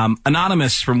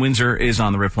 Anonymous from Windsor is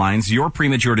on the Riff Lines. Your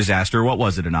premature disaster. What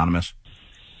was it, Anonymous?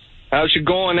 How's she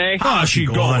going, eh? How's she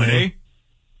going, eh?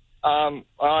 Well,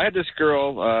 I had this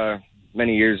girl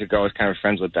many years ago. I was kind of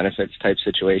friends with benefits type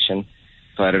situation.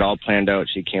 So I had it all planned out.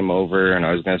 She came over, and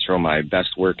I was going to throw my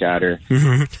best work at her,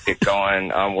 get going,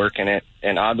 working it.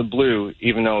 And out of the blue,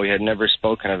 even though we had never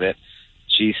spoken of it,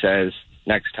 she says,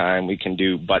 next time we can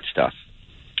do butt stuff.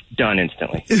 Done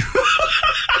instantly.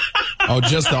 Oh,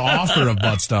 just the offer of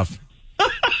butt stuff.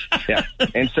 Yeah,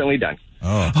 instantly done.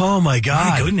 Oh my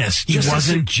God. My goodness. He Just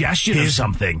wasn't a suggestion of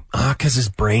something. Because his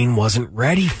brain wasn't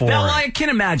ready for Well, it. I can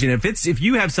imagine if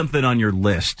you have something on your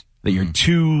list that you're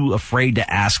too afraid to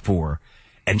ask for,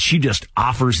 and she just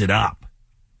offers it up.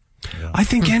 Yeah. I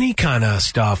think any kind of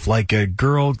stuff, like a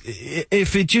girl,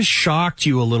 if it just shocked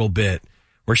you a little bit,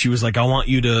 where she was like, I want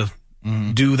you to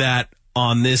do that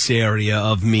on this area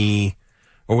of me,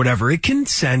 or whatever, it can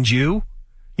send you.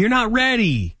 You're not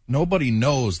ready. Nobody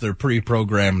knows they're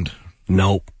pre-programmed.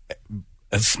 Nope.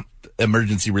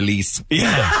 Emergency release.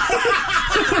 Yeah.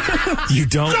 You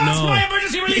don't know. my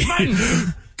emergency release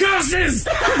button! Curses!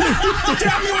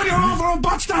 Damn you and your awful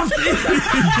butt stuff!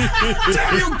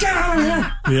 Damn you, get out of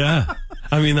here! Yeah.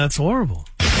 I mean, that's horrible.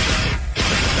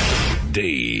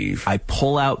 Dave. I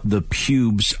pull out the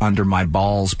pubes under my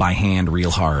balls by hand real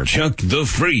hard. Chuck the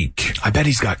Freak. I bet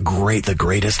he's got the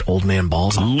greatest old man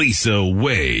balls. Lisa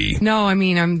Way. No, I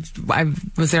mean,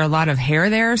 was there a lot of hair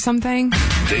there or something?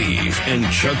 Dave and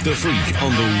Chuck the Freak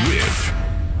on the Riff.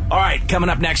 All right, coming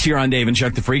up next here on Dave and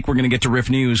Chuck the Freak, we're going to get to Riff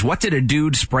News. What did a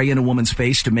dude spray in a woman's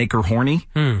face to make her horny?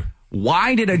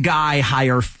 Why did a guy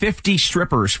hire 50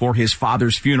 strippers for his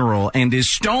father's funeral? And is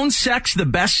stone sex the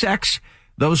best sex?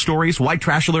 Those stories, white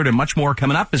trash alert, and much more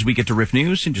coming up as we get to Riff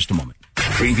News in just a moment.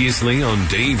 Previously on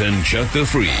Dave and Chuck the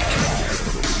Freak.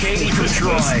 Katie from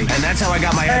Troy, and that's how I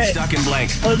got my head stuck in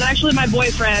blank. It was actually my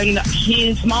boyfriend.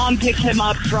 His mom picked him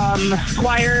up from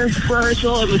choir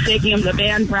rehearsal and was taking him to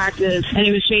band practice, and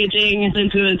he was changing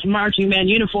into his marching band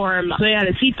uniform. So he had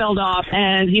his seatbelt off,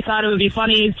 and he thought it would be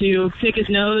funny to pick his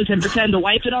nose and pretend to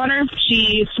wipe it on her.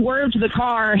 She swerved the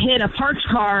car, hit a parked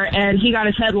car, and he got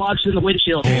his head lodged in the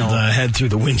windshield. Pulled the head through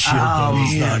the windshield.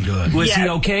 It's not good. Was he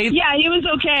okay? Yeah, he was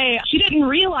okay. She didn't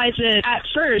realize it at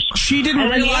first. She didn't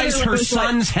realize her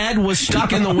son's head was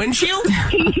stuck in the windshield?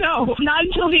 No, not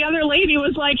until the other lady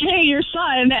was like, hey, your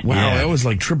son. Wow, that was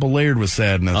like triple layered with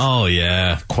sadness. Oh,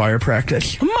 yeah. Choir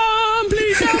practice. Mom,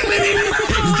 please help me. He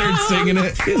starts singing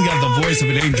it. He's got the voice of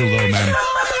an angel, though, man.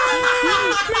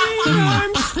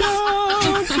 I'm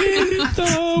stuck in the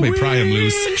Let me pry him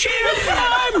loose.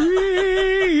 I'm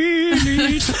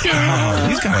really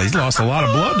stuck. He's lost a lot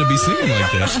of blood to be singing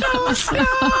like that.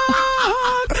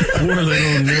 Poor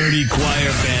little nerdy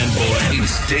choir band boy.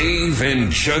 It's Dave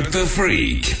and Chuck the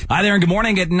Freak. Hi there, and good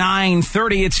morning at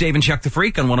 9:30. It's Dave and Chuck the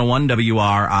Freak on 101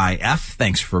 WRIF.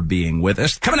 Thanks for being with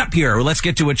us. Coming up here, let's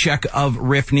get to a check of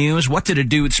Riff News. What did a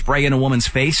dude spray in a woman's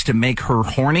face to make her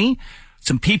horny?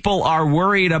 Some people are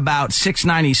worried about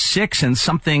 696 and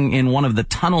something in one of the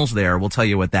tunnels there. We'll tell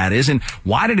you what that is. And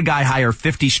why did a guy hire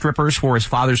 50 strippers for his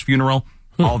father's funeral?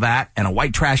 All that and a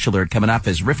white trash alert coming up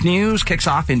as Riff News kicks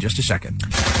off in just a second.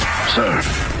 Sir,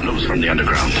 news from the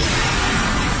underground.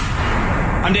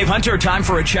 I'm Dave Hunter. Time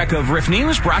for a check of Riff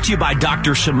News brought to you by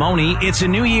Dr. Simone. It's a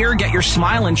new year. Get your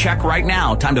smile in check right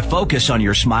now. Time to focus on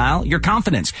your smile, your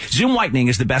confidence. Zoom whitening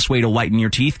is the best way to whiten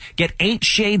your teeth. Get 8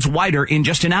 shades whiter in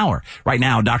just an hour. Right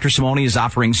now, Dr. Simone is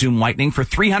offering Zoom whitening for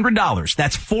 $300.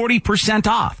 That's 40%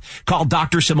 off. Call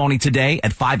Dr. Simone today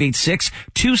at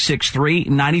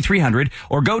 586-263-9300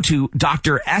 or go to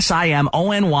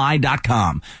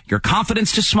drsimony.com. Your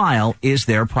confidence to smile is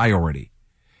their priority.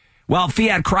 Well,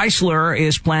 Fiat Chrysler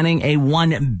is planning a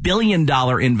 $1 billion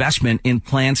investment in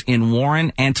plants in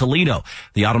Warren and Toledo.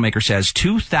 The automaker says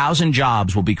 2,000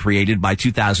 jobs will be created by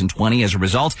 2020 as a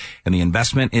result, and the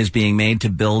investment is being made to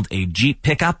build a Jeep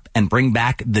pickup and bring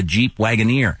back the Jeep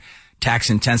Wagoneer. Tax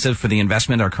incentives for the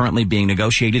investment are currently being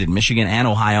negotiated in Michigan and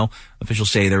Ohio.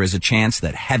 Officials say there is a chance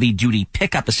that heavy-duty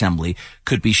pickup assembly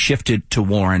could be shifted to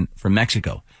Warren from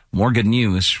Mexico. More good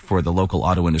news for the local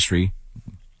auto industry.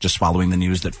 Just following the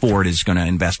news that Ford is going to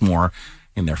invest more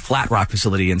in their Flat Rock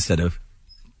facility instead of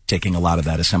taking a lot of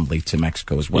that assembly to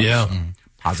Mexico as well. Yeah.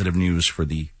 Positive news for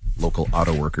the local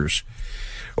auto workers.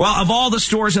 Well, of all the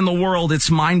stores in the world,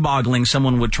 it's mind-boggling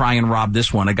someone would try and rob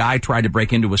this one. A guy tried to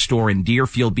break into a store in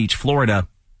Deerfield Beach, Florida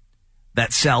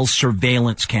that sells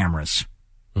surveillance cameras.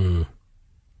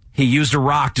 He He used a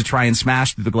rock to try and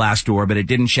smash through the glass door, but it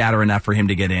didn't shatter enough for him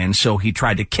to get in. So he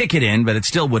tried to kick it in, but it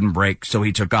still wouldn't break. So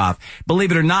he took off.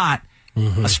 Believe it or not,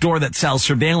 a store that sells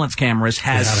surveillance cameras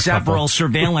has several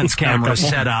surveillance cameras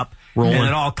set up, and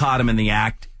it all caught him in the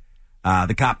act.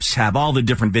 The cops have all the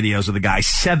different videos of the guy,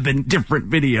 7 different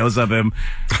videos of him.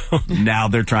 Now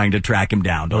they're trying to track him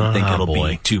down. Don't think it'll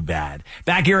be too bad.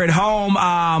 Back here at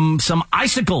home, some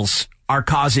icicles are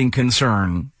causing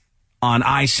concern on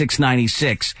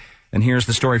I-696. And here's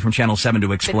the story from Channel 7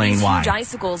 to explain why. Huge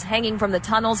icicles hanging from the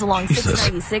tunnels along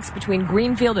 696 between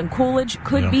Greenfield and Coolidge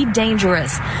could be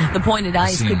dangerous. The pointed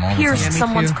ice could pierce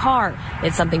someone's car.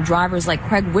 It's something drivers like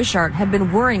Craig Wishart have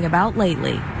been worrying about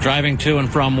lately. Driving to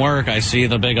and from work, I see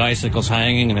the big icicles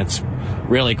hanging, and it's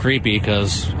really creepy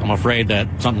because I'm afraid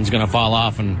that something's going to fall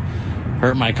off and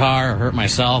hurt my car, hurt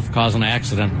myself, cause an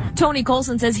accident. Tony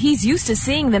Colson says he's used to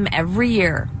seeing them every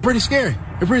year. Pretty scary.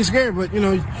 They're pretty scary, but,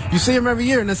 you see them every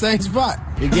year in the same spot.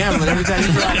 You're gambling every time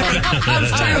you drive by.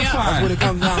 That's what it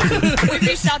comes down to. We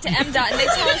reached out to MDOT, and they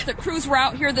tell us that crews were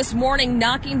out here this morning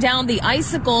knocking down the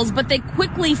icicles, but they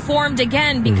quickly formed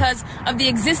again because of the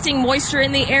existing moisture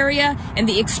in the area and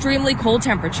the extremely cold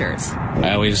temperatures.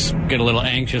 I always get a little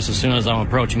anxious as soon as I'm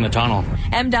approaching the tunnel.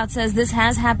 MDOT says this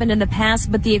has happened in the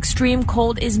past, but the extreme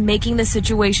cold is making the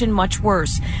situation much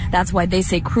worse. That's why they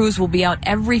say crews will be out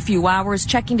every few hours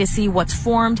checking to see what's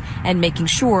formed and making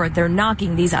sure they're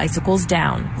knocking these icicles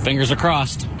down. Fingers are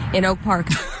crossed. In Oak Park.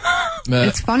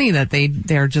 It's funny that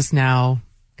they're just now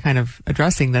kind of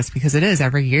addressing this because it is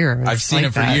every year. I've seen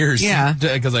it for years. Yeah.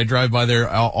 Because I drive by there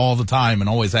all the time and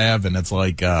always have, and it's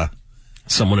like...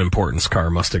 someone important's car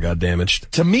must have got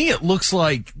damaged. To me, it looks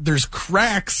like there's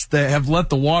cracks that have let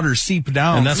the water seep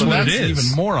down. And that's what it is.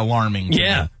 Even more alarming.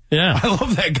 Yeah. Yeah. I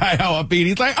love that guy, how upbeat.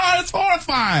 He's like, oh, it's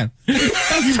horrifying.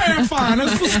 That's terrifying.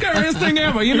 That's the scariest thing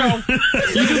ever. You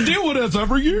can deal with this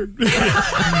every year.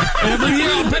 Every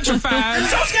year I'm petrified.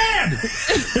 So scared.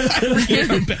 Every year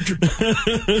I'm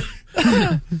petrified.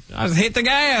 I just hit the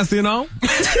gas, Just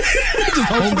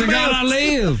hope to God I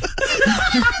live.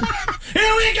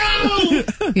 Here we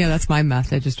go. Yeah, that's my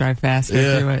method. Just drive fast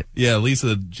and do it. Yeah,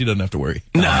 Lisa, she doesn't have to worry.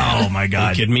 No, oh my God. Are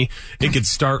you kidding me? It could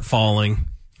start falling.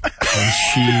 And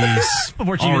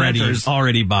she's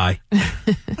already by.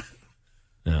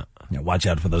 Yeah, watch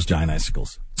out for those giant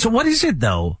icicles. So what is it,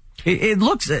 though? It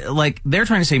looks like they're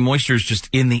trying to say moisture is just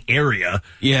in the area.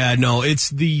 Yeah, no,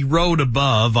 it's the road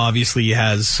above. Obviously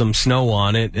has some snow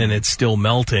on it, and it's still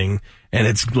melting. And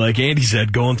it's, like Andy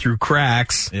said, going through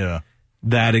cracks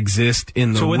that exist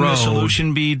in the road. So wouldn't the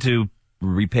solution be to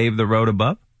repave the road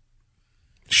above?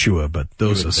 Sure, but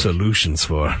those are solutions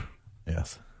for...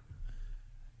 Yes.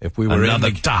 If we were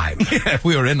another time. If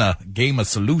we were in a game of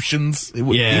solutions, it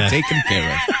would be taken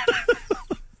care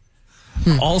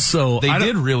of. Also, they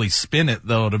did really spin it,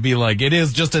 though, to be like, it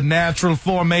is just a natural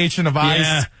formation of ice.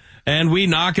 Yeah, and we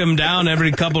knock them down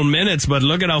every couple minutes, but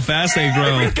look at how fast they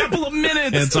grow. Every couple of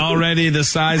minutes. It's already the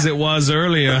size it was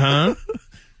earlier, huh?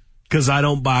 Because I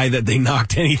don't buy that they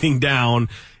knocked anything down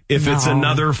if it's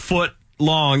another foot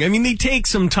long. I mean, they take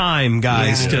some time,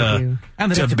 guys, to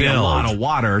build. Be a lot of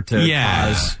water to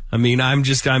cause. I mean, I'm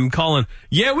calling.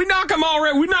 Yeah, we knocked them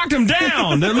already. We knocked them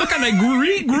down. They're looking,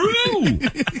 they grew.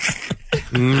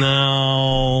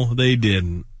 No, they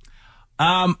didn't.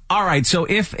 All right. So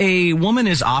if a woman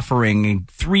is offering,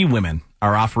 3 women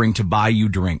are offering to buy you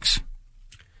drinks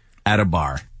at a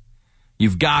bar,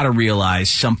 you've got to realize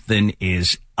something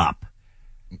is up.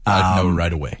 I'd know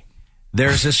right away.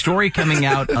 There's a story coming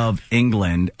out of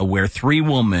England where 3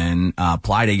 women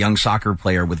plied a young soccer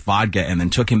player with vodka and then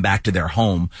took him back to their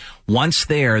home. Once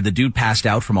there, the dude passed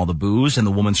out from all the booze and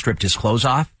the woman stripped his clothes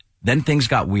off. Then things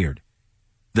got weird.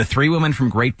 The 3 women from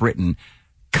Great Britain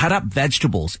cut up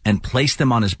vegetables and placed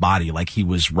them on his body like he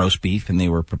was roast beef and they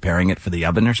were preparing it for the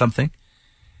oven or something.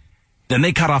 Then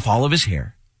they cut off all of his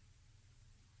hair.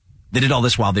 They did all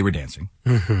this while they were dancing.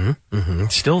 Mm-hmm. Mm-hmm.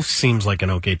 Still seems like an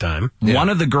okay time. Yeah. One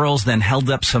of the girls then held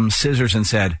up some scissors and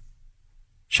said,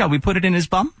 "Shall we put it in his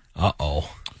bum?"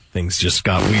 Uh-oh. Things just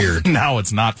got weird. Now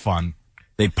it's not fun.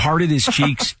 They parted his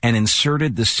cheeks and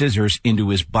inserted the scissors into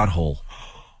his butthole.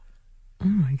 Oh,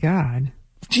 my God.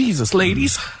 Jesus,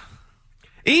 ladies.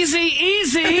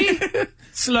 Easy.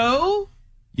 Slow.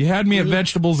 You had me at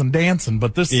vegetables and dancing,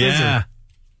 but this scissor.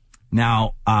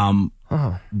 Now,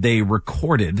 they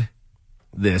recorded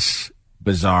this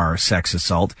bizarre sex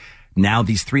assault. Now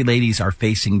these 3 ladies are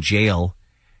facing jail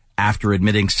after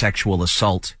admitting sexual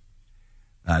assault.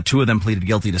 2 of them pleaded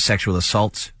guilty to sexual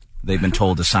assault. They've been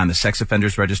told to sign the sex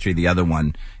offenders registry. The other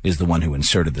one is the one who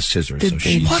inserted the scissors.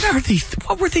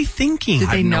 What were they thinking? Did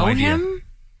they know him?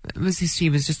 He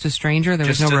was just a stranger? There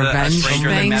was Just no a revenge stranger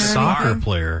they thing? met or at the bar. Soccer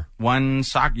player. One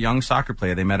young soccer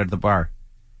player they met at the bar.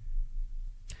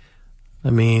 I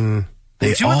mean,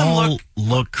 they two of them all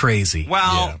look crazy.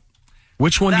 Well,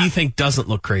 which one do you think doesn't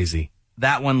look crazy?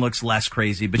 that one looks less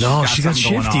crazy, but No, she's got she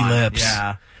got something going shifty on. lips.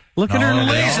 Yeah. Look at her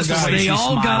lips. They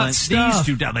all got stuff.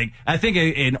 These two, like, I think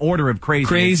in order of crazy.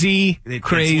 Crazy, it's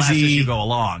crazy. less as you go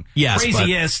along. Yes,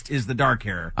 Craziest is the dark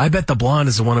hair. I bet the blonde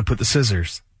is the one who put the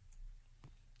scissors.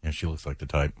 Yeah, she looks like the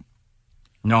type.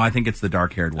 No, I think it's the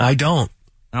dark-haired one. I don't.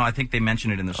 No, I think they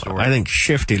mentioned it in the story. I think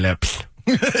shifty lips.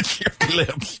 Shifty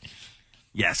lips.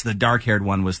 Yes, the dark-haired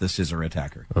one was the scissor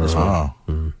attacker. Oh.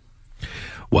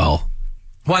 Well,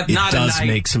 What? it Not does a night.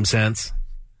 make some sense.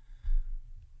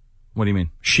 What do you mean?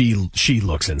 She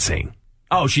looks insane.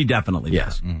 Oh, she definitely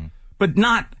does. But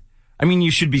not. I mean,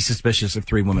 you should be suspicious if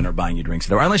three women are buying you drinks,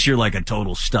 unless you're like a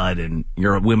total stud and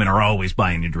your women are always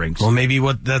buying you drinks. Well, maybe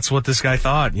that's what this guy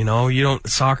thought. You know,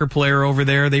 soccer player over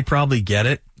there, they probably get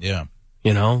it. Yeah.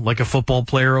 You know, like a football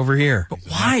player over here. But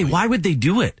why? Why would they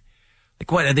do it?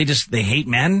 Like what? They hate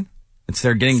men? It's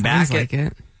their getting back Sounds like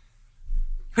it.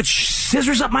 Put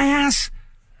scissors up my ass?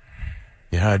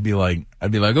 Yeah, I'd be like,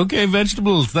 okay,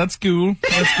 vegetables, that's cool.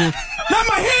 That's cool. Not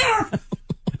my hair!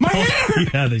 My hair!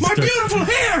 Yeah, My beautiful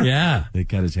hair! Yeah. They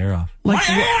cut his hair off.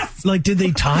 Like, did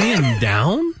they tie him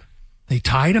down? They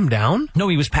tied him down? No,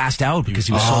 he was passed out because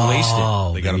he was so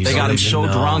wasted. They got him so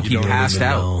drunk he passed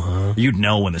out. Know, huh? You'd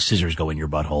know when the scissors go in your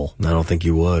butthole. I don't think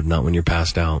you would. Not when you're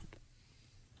passed out.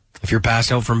 If you're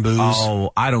passed out from booze.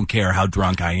 Oh, I don't care how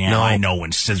drunk I am. No. I know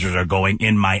when scissors are going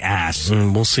in my ass.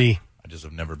 We'll see. I just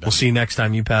have never been. We'll see next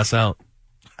time you pass out.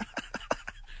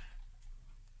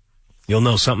 You'll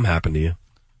know something happened to you.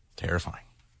 Terrifying.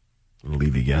 It'll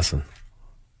leave you guessing.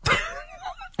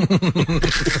 What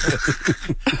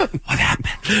happened?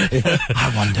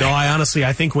 I wonder. No,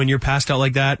 I think when you're passed out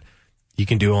like that, you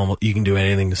can do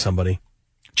anything to somebody.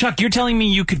 Chuck, you're telling me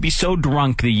you could be so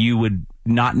drunk that you would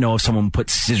not know if someone put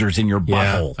scissors in your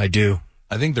butthole. Yeah, I do.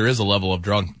 I think there is a level of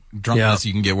drunkenness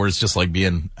you can get where it's just like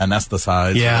being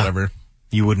anesthetized or whatever.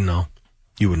 You wouldn't know.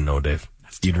 You wouldn't know, Dave.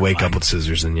 You'd wake up with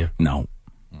scissors in you. No.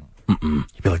 You'd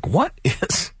be like, what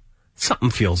is...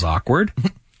 Something feels awkward.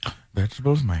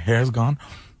 Vegetables, my hair's gone.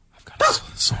 I've got a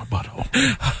sore butthole.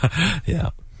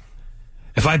 Yeah.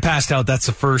 If I passed out, that's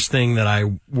the first thing that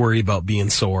I worry about being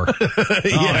sore.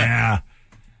 Yeah.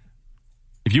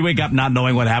 If you wake up not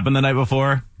knowing what happened the night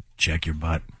before, check your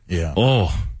butt. Yeah. Oh.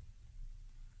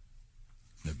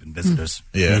 There have been visitors.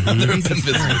 Yeah. There have been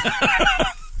visitors.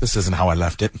 This isn't how I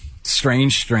left it.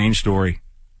 Strange story.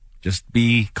 Just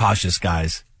be cautious,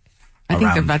 guys. I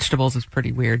think the vegetables is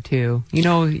pretty weird, too. You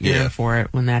know you're in for it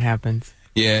when that happens.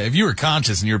 Yeah, if you were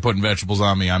conscious and you were putting vegetables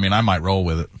on me, I mean, I might roll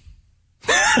with it.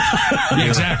 Yeah,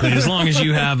 exactly. As long as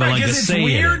you have like a say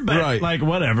weird, in it. but like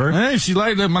whatever. Hey,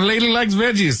 my lady likes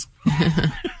veggies.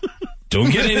 Don't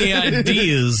get any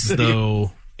ideas,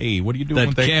 though. Hey, what are you doing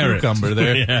with that carrot. cucumber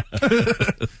there? Yeah.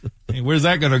 Hey, where's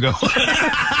that going to go?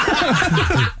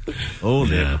 Oh,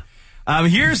 yeah.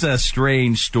 Here's a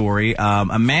strange story.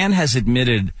 A man has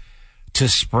admitted to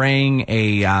spraying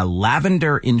a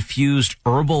lavender-infused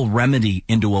herbal remedy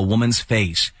into a woman's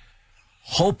face,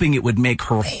 hoping it would make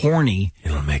her horny.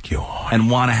 It'll make you horny.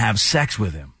 And want to have sex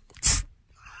with him.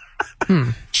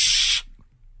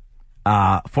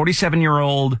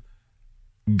 47-year-old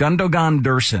Gundogan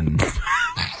Durson.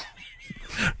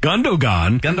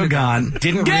 Gundogan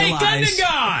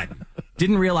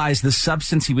didn't realize the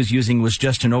substance he was using was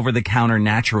just an over-the-counter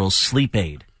natural sleep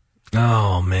aid.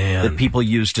 Oh, man. That people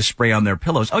use to spray on their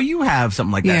pillows. Oh, you have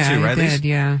something like that too, right? I did,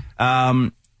 yeah.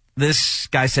 This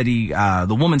guy said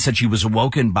the woman said she was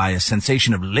awoken by a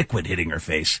sensation of liquid hitting her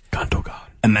face. Gundogan.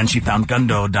 And then she found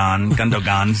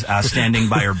Gundogan standing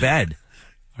by her bed.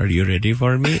 Are you ready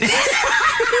for me?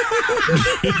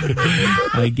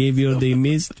 I gave you the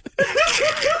mist.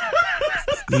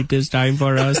 It is time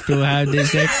for us to have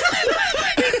this sex.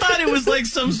 I thought it was like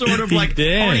some sort of like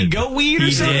did. goat weed or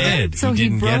something. Did. So he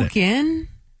didn't broke get it.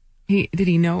 in? Did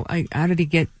he know? How did he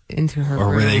get into her room?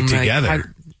 Or were they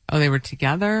together? They were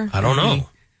together? I don't know.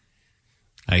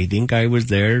 I think I was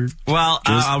there. Well,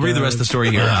 I'll read the rest of the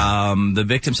story here. The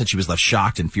victim said she was left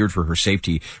shocked and feared for her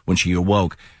safety when she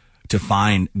awoke to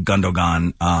find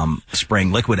Gundogan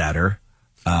spraying liquid at her.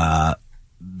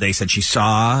 They said she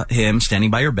saw him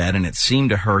standing by her bed, and it seemed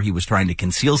to her he was trying to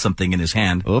conceal something in his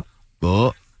hand.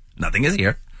 Oh. Nothing is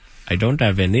here. I don't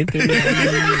have anything.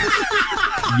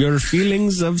 Your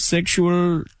feelings of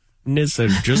sexualness are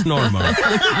just normal.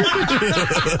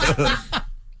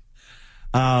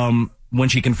 When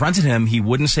she confronted him, he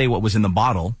wouldn't say what was in the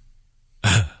bottle,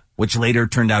 which later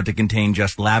turned out to contain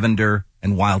just lavender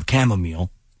and wild chamomile.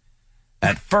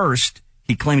 At first,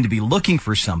 he claimed to be looking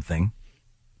for something,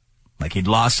 like he'd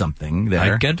lost something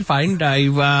there. I can't find.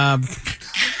 I'm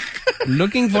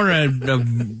looking for a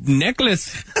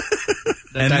necklace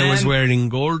that I was wearing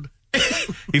gold.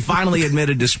 He finally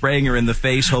admitted to spraying her in the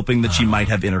face, hoping that she might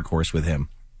have intercourse with him.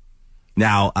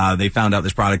 Now, they found out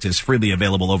this product is freely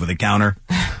available over the counter.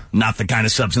 Not the kind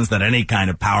of substance that any kind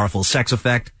of powerful sex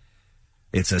effect.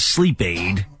 It's a sleep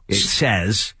aid, it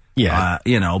says. Yeah.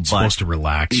 But supposed to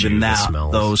relax even you. now,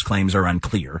 those claims are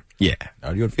unclear. Yeah.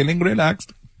 Are you feeling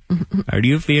relaxed? Are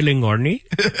you feeling horny?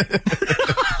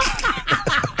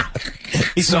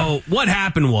 So what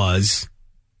happened was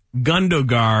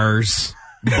Gundogar's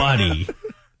buddy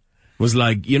was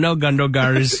like,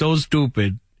 Gundogar is so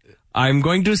stupid. I'm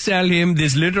going to sell him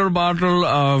this little bottle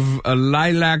of a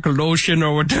lilac lotion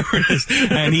or whatever it is,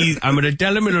 and I'm going to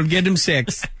tell him it'll get him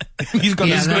sex. He's going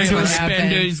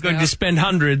to spend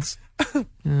hundreds.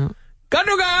 Yeah.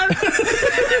 Gundogar!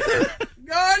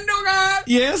 Gundogar!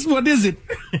 Yes, what is it?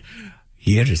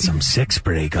 Here is some sex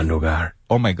spray, Gundogar.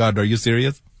 Oh my God, are you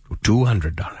serious?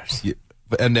 $200. Yeah.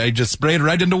 And I just sprayed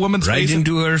right into woman's face? Right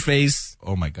into her face.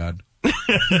 Oh my God.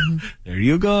 There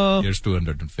you go. Here's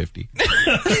 250.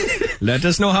 Let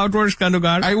us know how it works,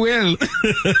 Gundogar. I will.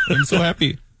 I'm so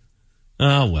happy.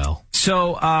 Oh, well.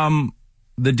 So,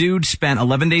 the dude spent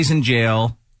 11 days in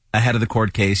jail ahead of the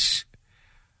court case.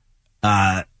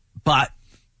 But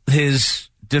his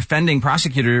defending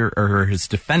prosecutor or his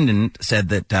defendant said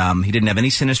that he didn't have any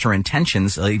sinister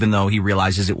intentions, even though he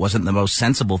realizes it wasn't the most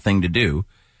sensible thing to do.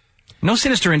 No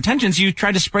sinister intentions. You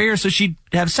tried to spray her so she'd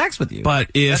have sex with you. But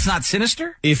that's not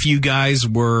sinister? If you guys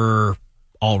were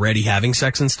already having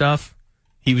sex and stuff,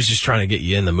 he was just trying to get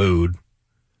you in the mood.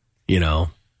 I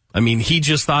mean, he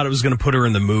just thought it was going to put her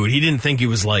in the mood. He didn't think he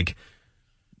was like,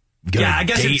 I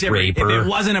guess if it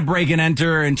wasn't a break and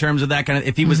enter in terms of that kind of,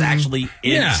 if he was actually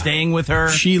staying with her.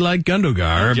 She liked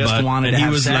Gundogar, just wanted to have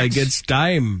he was sex. like, it's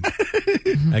time.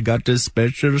 I got this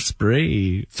special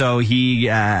spray. So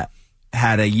he,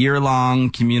 had a year-long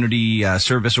community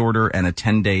service order and a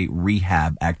 10-day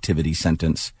rehab activity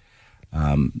sentence.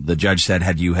 The judge said,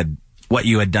 had what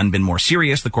you had done been more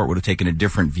serious, the court would have taken a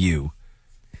different view.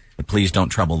 But please don't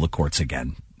trouble the courts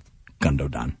again.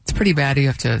 Gundogan. It's pretty bad. You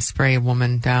have to spray a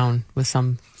woman down with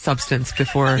some substance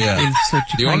before. Yeah.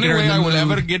 The only way I will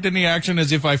ever get any action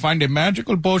is if I find a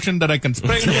magical potion that I can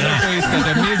spray into her face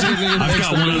that immediately I've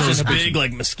got one of those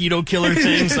big, mosquito killer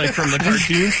things, from the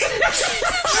cartoon.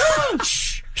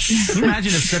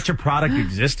 Imagine if such a product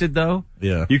existed, though.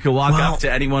 Yeah. You could walk up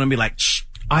to anyone and be like, shh,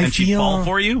 and she'd fall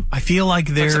for you. I feel like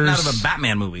there's... It's like something out of a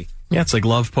Batman movie. Yeah, it's like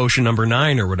Love Potion number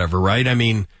 9 or whatever, right? I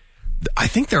mean, I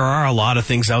think there are a lot of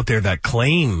things out there that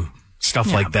claim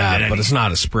stuff like that, but it's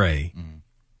not a spray.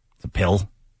 It's a pill.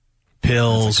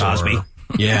 Pills. Cosby.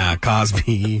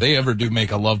 Cosby. If they ever do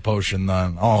make a love potion,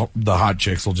 then all the hot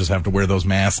chicks will just have to wear those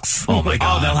masks. Oh, my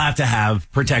God. Oh, they'll have to have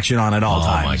protection on at all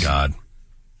times. Oh, my God.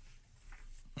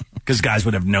 Because guys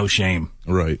would have no shame.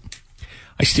 Right.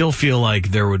 I still feel like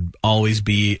there would always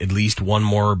be at least one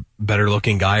more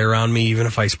better-looking guy around me, even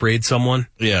if I sprayed someone.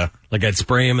 Yeah. Like, I'd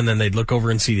spray him, and then they'd look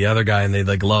over and see the other guy, and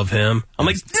they'd, love him. I'm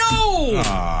like, no!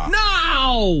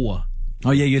 No!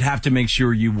 Oh, yeah, you'd have to make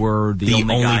sure you were the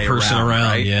only guy person around.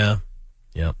 Right? Yeah.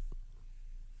 Yep.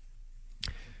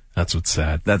 That's what's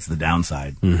sad. That's the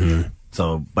downside. Mm-hmm.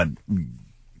 So, but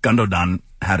Gundogan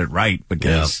had it right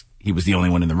because he was the only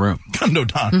one in the room.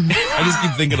 Gundogan. I just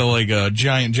keep thinking of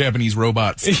giant Japanese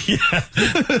robots. Yeah.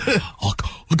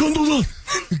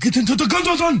 Gundogan! Get into the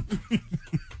Gundogan!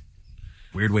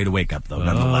 Weird way to wake up, though,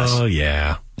 nonetheless. Oh,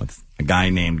 yeah. With a guy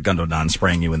named Gundogan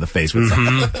spraying you in the face with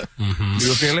something. Mm-hmm. Do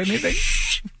you feel anything?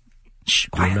 Shh,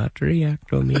 do not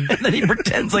react on me. And then he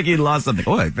pretends like he lost something.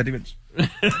 Oh, I bet he was... What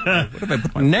if I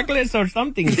put my necklace or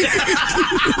something?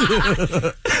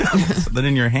 Something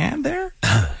in your hand there?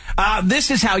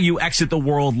 This is how you exit the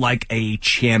world like a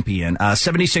champion. A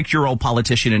 76-year-old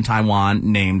politician in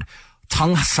Taiwan named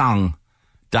Teng Sang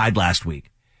died last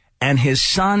week. And his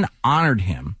son honored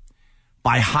him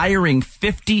by hiring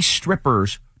 50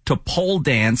 strippers to pole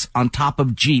dance on top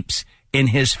of Jeeps in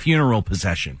his funeral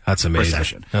procession. That's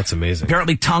amazing. That's amazing.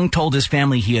 Apparently, Tung told his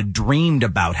family he had dreamed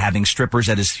about having strippers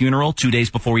at his funeral 2 days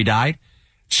before he died.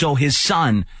 So his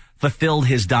son fulfilled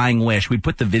his dying wish. We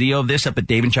put the video of this up at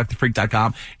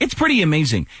daveandchuckthefreak.com. It's pretty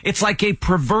amazing. It's like a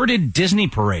perverted Disney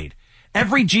parade.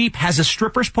 Every Jeep has a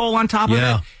stripper's pole on top of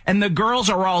it, and the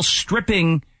girls are all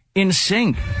stripping in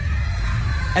sync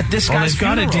at this guy's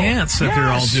funeral. They've got a dance that they're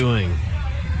all doing.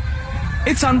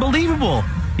 It's unbelievable.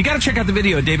 You got to check out the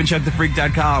video at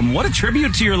daveandchuckthefreak.com. What a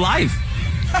tribute to your life.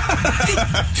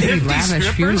 50 lavish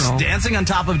strippers funeral. dancing on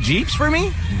top of Jeeps for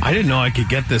me? I didn't know I could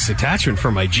get this attachment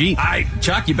for my Jeep.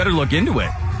 Chuck, you better look into it.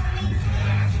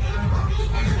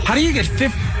 How do you get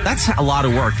 50? That's a lot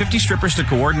of work. 50 strippers to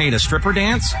coordinate a stripper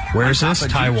dance? Where's on top this?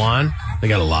 of Taiwan? Jeeps? They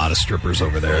got a lot of strippers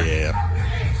over there. Yeah.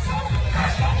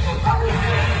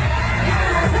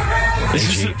 This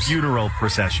is a funeral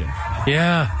procession.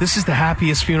 Yeah, this is the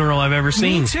happiest funeral I've ever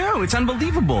seen. Me too. It's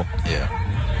unbelievable. Yeah.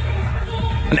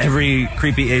 And every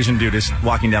creepy Asian dude is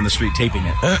walking down the street taping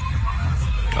it.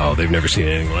 Oh, they've never seen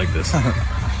anything like this.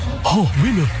 Oh,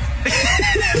 women.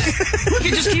 Look,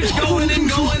 it just keeps going and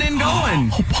going and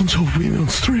going. A bunch of women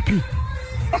stripping.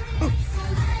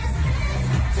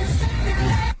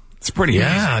 It's pretty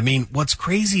Yeah, amazing. I mean, what's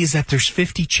crazy is that there's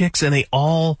 50 chicks and they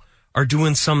all are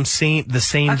doing the same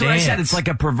That's dance. what I said. It's like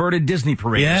a perverted Disney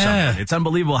parade or something. It's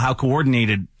unbelievable how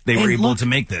coordinated they were able to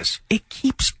make this. It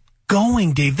keeps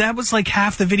going, Dave. That was like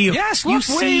half the video. Yes, you look,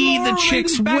 way see more the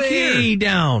chicks back way here.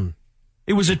 down.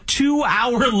 It was a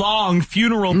 2-hour-long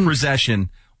funeral procession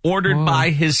organized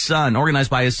by his son.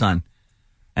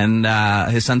 And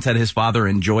his son said his father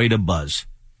enjoyed a buzz.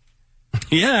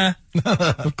 Yeah,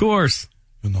 of course.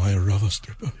 You know, I love a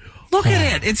stripper. Look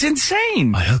at it. It's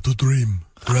insane. I had a dream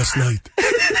last night.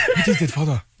 What is it,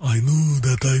 Father? I knew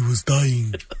that I was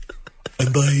dying.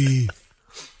 And I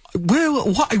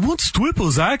want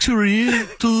strippers actually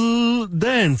to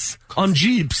dance on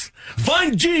Jeeps.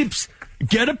 Find Jeeps.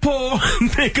 Get a pole.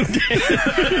 Make them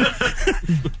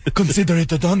dance. Consider it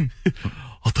done.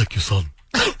 I'll take you, son.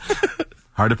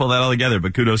 Hard to pull that all together,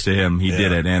 but kudos to him. He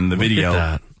did it. And the Look video, at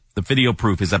that. the video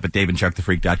proof is up at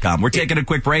daveandchuckthefreak.com. We're taking a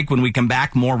quick break. When we come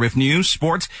back, more Riff News,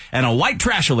 sports, and a white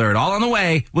trash alert all on the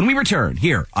way when we return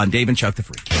here on Dave and Chuck the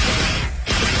Freak.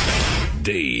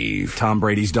 Dave. Tom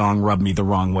Brady's dong rubbed me the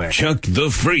wrong way. Chuck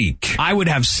the Freak. I would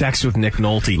have sex with Nick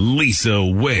Nolte. Lisa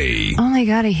Way. Oh my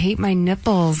God, I hate my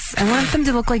nipples. I want them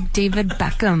to look like David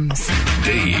Beckham's.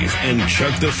 Dave and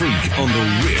Chuck the Freak on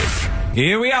the Riff.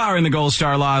 Here we are in the Gold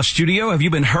Star Law studio. Have you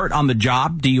been hurt on the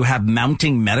job? Do you have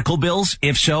mounting medical bills?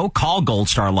 If so, call Gold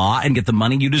Star Law and get the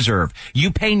money you deserve. You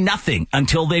pay nothing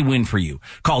until they win for you.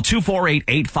 Call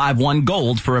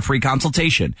 248-851-GOLD for a free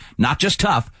consultation. Not just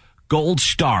tough, Gold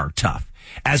Star tough.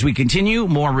 As we continue,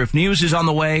 more Riff News is on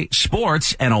the way,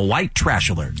 sports, and a white trash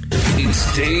alert.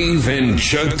 It's Dave and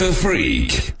Chuck the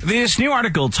Freak. This new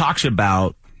article talks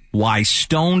about why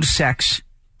stoned sex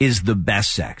is the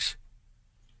best sex.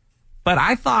 But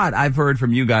I thought I've heard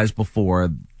from you guys before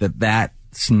that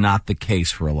that's not the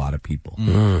case for a lot of people.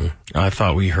 I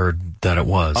thought we heard that it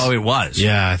was. Oh, it was?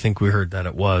 Yeah, I think we heard that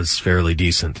it was fairly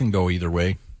decent. Can go either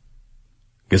way.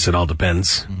 Guess it all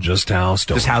depends just how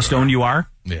stoned. Just how stoned you are?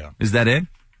 Yeah. Is that it?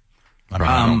 I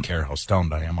don't care how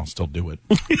stoned I am. I'll still do it.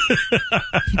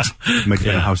 Might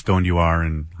depend on how stoned you are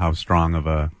and how strong of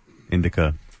a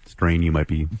indica strain you might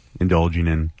be indulging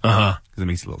in. Uh-huh. Because it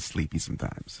makes you a little sleepy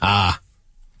sometimes.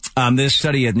 This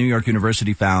study at New York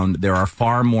University found there are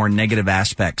far more negative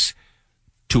aspects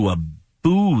to a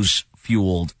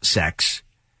booze-fueled sex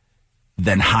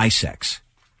than high sex.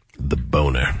 The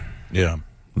boner. Yeah.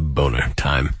 Boner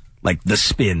time. Like the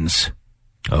spins.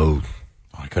 Oh,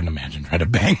 I couldn't imagine trying to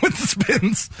bang with the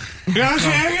spins.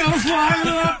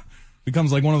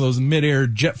 Becomes like one of those mid-air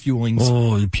jet fuelings.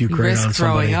 Oh, you puke right risk on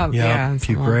somebody. throwing up, yeah,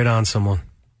 puke someone. right on someone.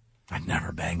 I'd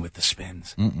never bang with the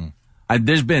spins.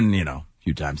 There's been, a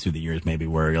few times through the years maybe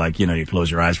where, like, you close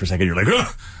your eyes for a second, you're like,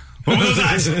 oh, open those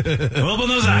eyes. Open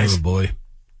those eyes. Oh, boy.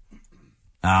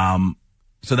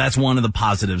 So that's one of the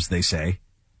positives, they say.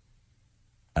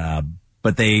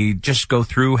 But they just go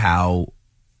through how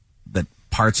that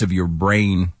parts of your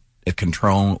brain that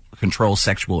control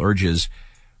sexual urges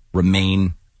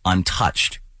remain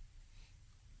untouched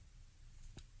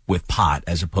with pot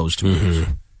as opposed to booze.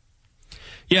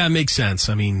 Yeah, it makes sense.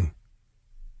 I mean,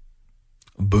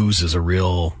 booze is a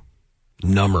real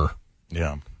number.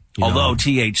 Yeah. Although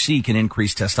THC can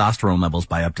increase testosterone levels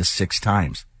by up to 6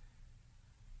 times.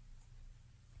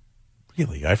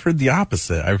 Really? I've heard the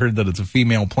opposite. I've heard that it's a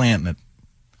female plant and it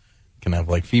can have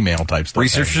like female type stuff.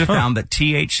 Researchers have found that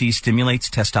THC stimulates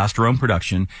testosterone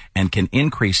production and can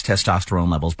increase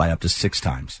testosterone levels by up to 6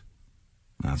 times.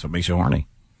 That's what makes you horny.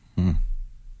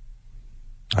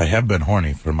 I have been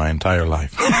horny for my entire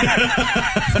life.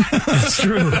 It's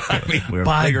true. I mean, we're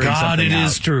by figuring God, something it out.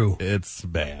 is true. It's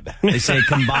bad. They say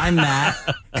combine that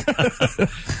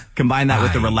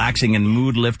with the relaxing and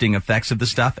mood-lifting effects of the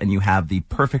stuff, and you have the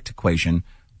perfect equation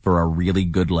for a really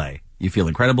good lay. You feel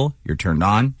incredible, you're turned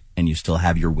on, and you still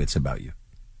have your wits about you.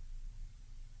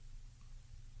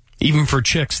 Even for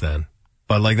chicks, then.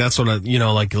 But like that's what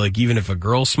like even if a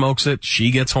girl smokes it,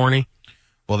 she gets horny.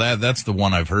 Well, that's the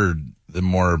one I've heard the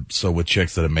more so with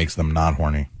chicks that it makes them not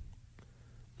horny.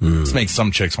 This makes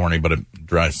some chicks horny, but it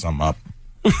dries some up.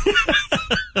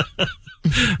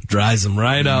 Dries them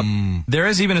right up. There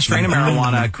is even a strain of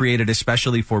marijuana created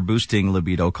especially for boosting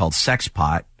libido called sex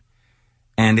pot,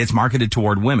 and it's marketed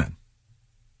toward women.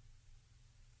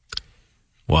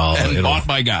 Well, and bought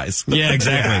by guys. Yeah,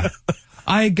 exactly.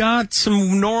 I got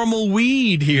some normal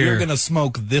weed here. You're going to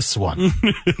smoke this one.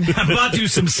 I bought you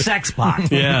some sex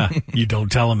pot. Yeah. You don't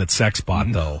tell them it's sex pot,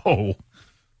 though. Oh.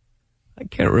 I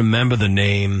can't remember the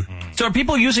name. So are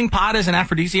people using pot as an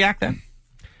aphrodisiac then?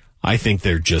 I think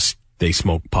they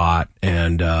smoke pot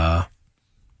and they're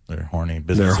horny.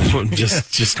 They're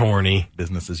just horny.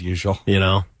 Business as usual. You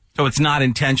know? So it's not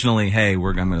intentionally, hey,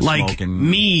 we're going to smoke. Like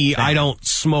me, I don't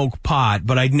smoke pot,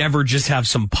 but I'd never just have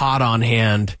some pot on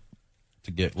hand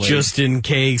to get laid. Just in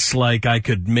case, like, I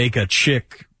could make a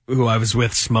chick who I was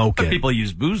with smoke it. People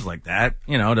use booze like that,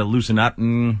 to loosen up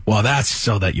and... Well, that's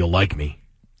so that you'll like me.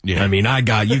 Yeah. I mean,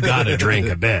 you got to drink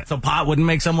a bit. So pot wouldn't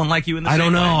make someone like you in the same I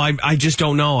don't know. way? I just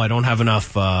don't know. I don't have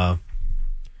enough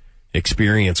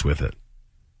experience with it.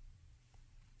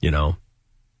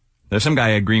 There's some guy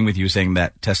agreeing with you saying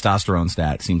that testosterone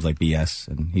stat seems like BS,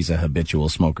 and he's a habitual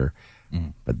smoker.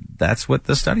 But that's what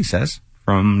the study says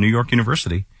from New York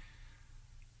University.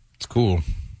 It's cool.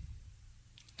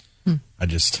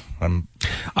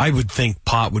 I would think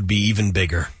pot would be even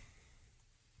bigger.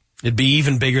 It'd be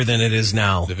even bigger than it is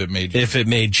now. If it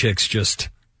made chicks just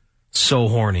so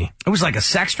horny. It was like a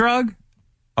sex drug?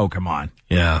 Oh, come on.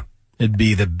 Yeah. It'd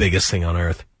be the biggest thing on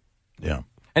earth. Yeah.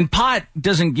 And pot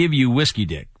doesn't give you whiskey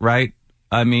dick, right?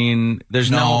 I mean, there's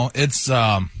it's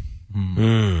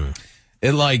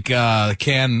it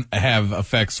can have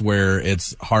effects where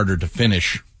it's harder to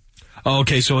finish. Oh,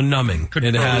 okay, so a numbing.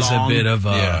 It has a bit of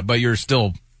yeah, but you're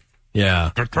still all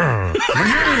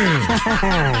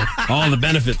the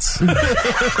benefits.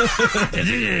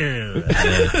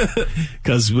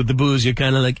 Because with the booze, you're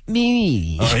kind of like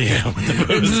me. Oh yeah, with the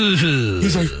booze.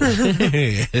 He's like,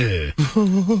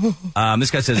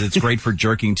 this guy says it's great for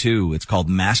jerking too. It's called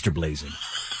master blazing.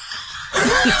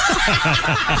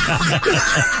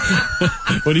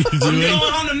 What are you doing? I'm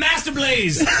going on the master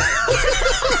blaze.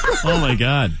 Oh my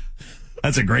God,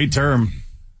 that's a great term.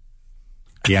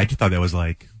 Yeah, I just thought that was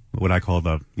like what I call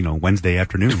the, Wednesday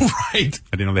afternoon. Right.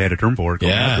 I didn't know they had a term for it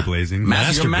called master blazing.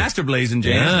 Master blazing,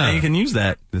 James. Yeah. Now you can use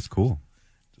that. That's cool.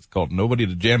 It's called nobody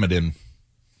to jam it in.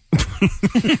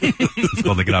 It's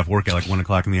called they get off work at like 1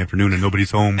 o'clock in the afternoon and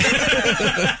nobody's home.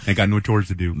 Ain't got no chores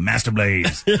to do. Master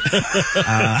blaze. This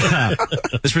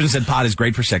person said pot is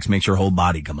great for sex, makes your whole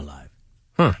body come alive.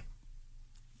 Huh.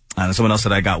 Someone else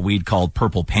said I got weed called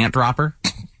purple pant dropper,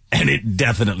 and it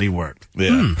definitely worked.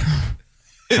 Yeah.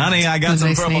 Honey, I got some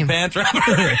Nice purple name. pant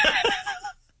dropper.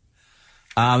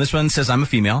 This one says I'm a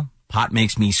female. Pot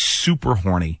makes me super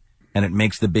horny, and it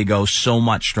makes the big O so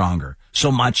much stronger. So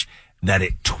much that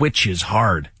it twitches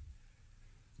hard.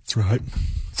 That's right.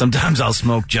 Sometimes I'll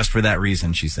smoke just for that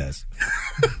reason, she says.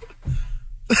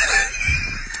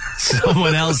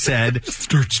 Someone else said...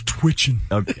 starts twitching.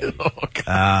 Okay.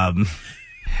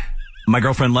 My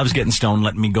girlfriend loves getting stoned,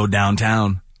 letting me go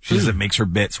downtown. She says it makes her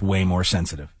bits way more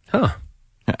sensitive. Huh.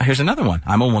 Here's another one.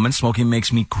 I'm a woman. Smoking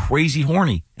makes me crazy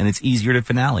horny, and it's easier to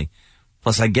finale.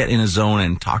 Plus, I get in a zone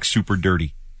and talk super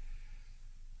dirty.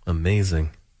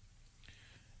 Amazing.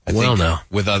 I think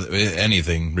with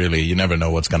anything, really, you never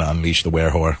know what's going to unleash the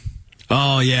were-whore.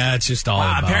 Oh, yeah, it's just all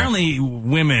about... Apparently,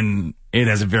 women, it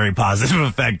has a very positive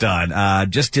effect on.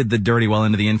 Just did the dirty well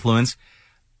into the influence.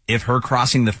 If her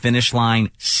crossing the finish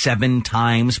line 7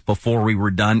 times before we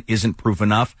were done isn't proof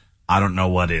enough, I don't know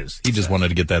what is. He just wanted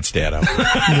to get that stat out.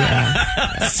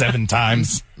 7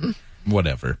 times.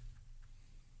 Whatever.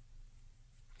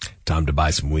 Time to buy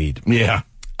some weed. Yeah.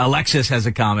 Alexis has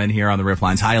a comment here on the Riff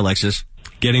Lines. Hi, Alexis.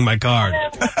 Getting my card.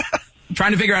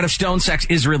 Trying to figure out if stone sex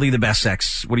is really the best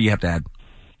sex. What do you have to add?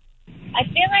 I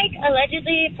feel like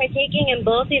allegedly partaking in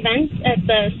both events at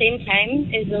the same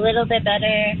time is a little bit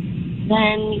better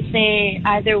than, say,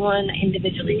 either one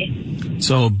individually.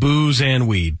 So booze and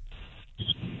weed.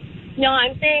 No,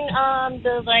 I'm saying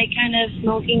the kind of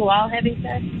smoking while having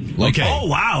sex. Okay. Oh,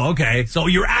 wow. Okay. So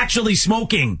you're actually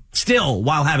smoking still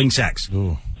while having sex.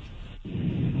 Ooh.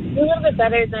 It's a little bit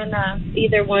better than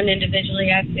either one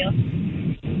individually, I feel.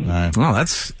 Well,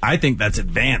 I think that's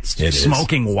advanced. It is.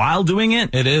 Smoking while doing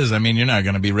it? It is. I mean, you're not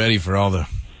going to be ready for all the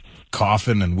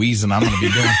coughing and wheezing I'm going to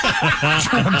be doing.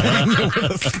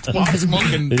 While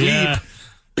smoking weed.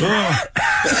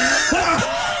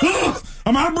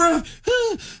 I'm out of breath.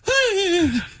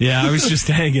 Yeah, I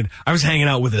was hanging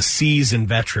out with a seasoned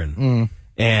veteran,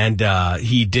 and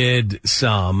he did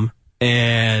some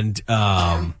and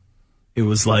it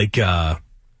was like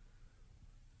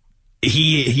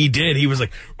he did. He was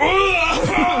like,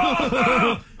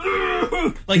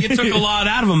 like it took a lot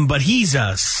out of him, but he's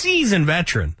a seasoned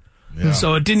veteran. Yeah.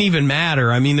 So it didn't even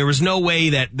matter. I mean, there was no way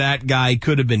that guy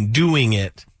could have been doing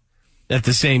it at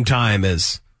the same time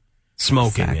as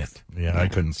smoking it. Yeah, I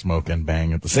couldn't smoke and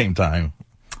bang at the same time.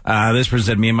 This person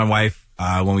said, me and my wife,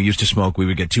 when we used to smoke, we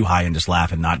would get too high and just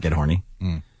laugh and not get horny.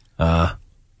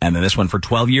 And then this one, for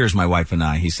 12 years, my wife and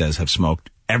I, he says, have smoked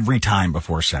every time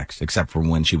before sex, except for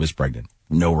when she was pregnant.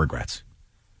 No regrets.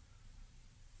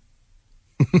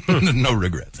 No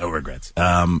regrets. No regrets.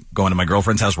 Going to my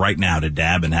girlfriend's house right now to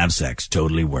dab and have sex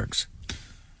totally works.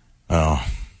 Oh.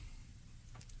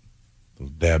 Those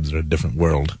dabs are a different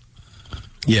world.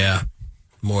 Yeah.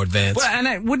 More advanced. Well,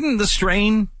 and wouldn't the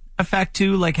strain affect,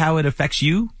 too, like how it affects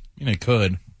you? You know, it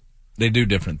could. They do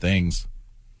different things.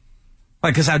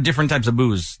 Like, because how different types of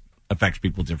booze affects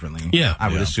people differently. Yeah. I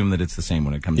would assume that it's the same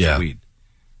when it comes to weed.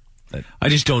 But I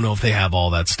just don't know if they have all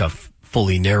that stuff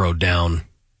fully narrowed down.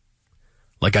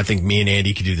 Like, I think me and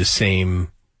Andy could do the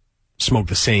same, smoke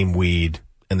the same weed,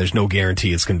 and there's no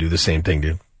guarantee it's going to do the same thing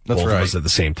to both of us at the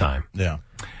same time. Yeah.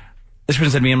 This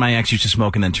person said, me and my ex used to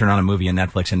smoke and then turn on a movie on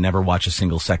Netflix and never watch a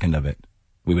single second of it.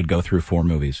 We would go through 4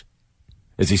 movies.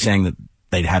 Is he saying that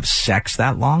they'd have sex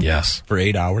that long? Yes. For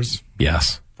 8 hours?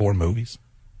 Yes. 4 movies?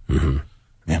 Mm-hmm.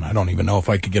 Man, I don't even know if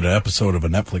I could get an episode of a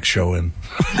Netflix show in.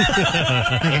 Like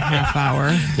a half hour.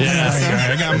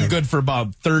 Yeah, I'm good for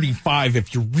about 35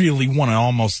 if you really want to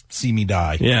almost see me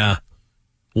die. Yeah.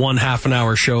 1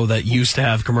 half-an-hour show that used to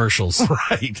have commercials.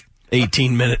 Right.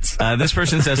 18 minutes. This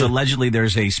person says, allegedly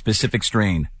there's a specific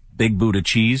strain, Big Buddha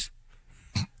cheese.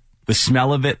 The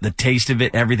smell of it, the taste of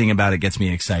it, everything about it gets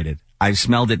me excited. I've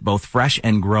smelled it both fresh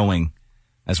and growing,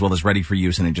 as well as ready for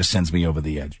use, and it just sends me over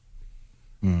the edge.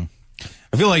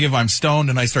 I feel like if I'm stoned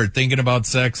and I start thinking about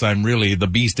sex, the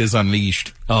beast is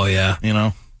unleashed. Oh, yeah. You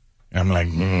know? I'm like,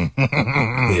 Here we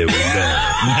go.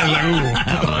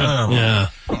 Yeah.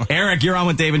 Eric, you're on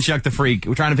with Dave and Chuck the Freak.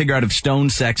 We're trying to figure out if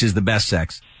stoned sex is the best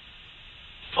sex.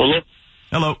 Hello?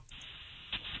 Hello.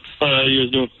 How you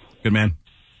guys doing? Good, man.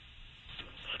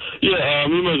 Yeah,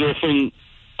 me and my girlfriend,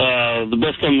 the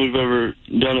best time we've ever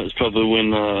done it is probably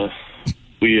when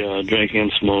we drank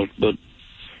and smoked, but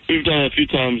we've done it a few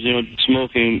times,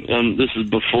 smoking, and this is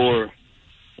before,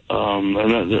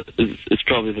 and it's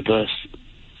probably the best.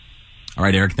 All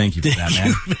right, Eric, thank you for that,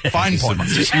 man. Fine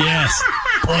points. Yes.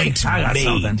 Points I got made.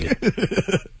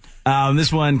 something.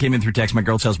 This one came in through text. My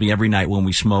girl tells me every night when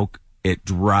we smoke, it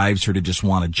drives her to just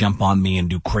want to jump on me and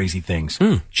do crazy things.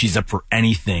 She's up for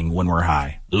anything when we're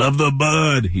high. Love the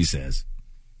bud, he says.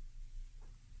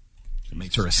 It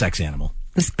makes her a sex animal.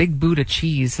 This Big Buddha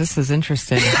cheese. This is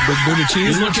interesting. Big Buddha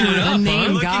cheese? Looking it up, the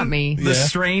name huh? got me. The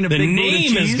strain of the Big Buddha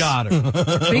name cheese has got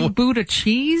her. Big Buddha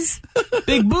cheese?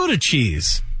 Big Buddha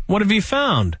cheese. What have you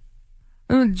found?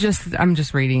 I'm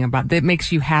just reading about it. It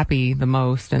makes you happy the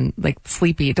most and like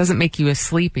sleepy. It doesn't make you as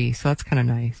sleepy, so that's kind of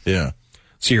nice. Yeah.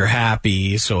 So you're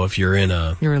happy. So if you're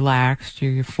you're relaxed,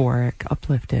 you're euphoric,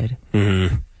 uplifted.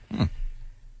 Mm-hmm.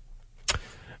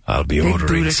 I'll be Big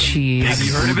ordering Buddha some cheese. Have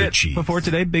you heard of Buddha it cheese. before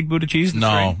today? Big Buddha cheese? No,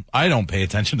 strain? I don't pay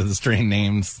attention to the strain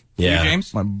names. Yeah. You,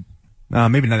 James?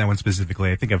 Maybe not that one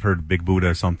specifically. I think I've heard Big Buddha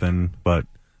or something, but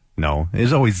no.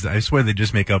 There's always, I swear they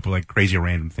just make up like crazy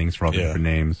random things for all the different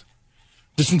names.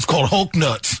 This one's called Hulk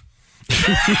Nuts.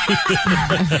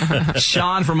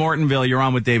 Sean from Ortonville, you're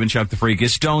on with Dave and Chuck the Freak.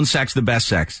 Is stone sex the best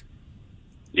sex?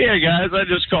 Yeah, guys, I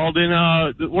just called in.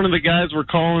 One of the guys were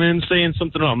calling in saying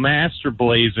something about master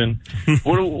blazing.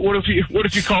 What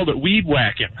if you called it weed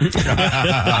whacking?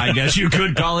 I guess you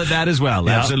could call it that as well.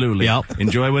 Yep. Absolutely. Yep.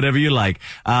 Enjoy whatever you like.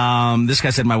 This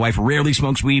guy said, my wife rarely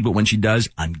smokes weed, but when she does,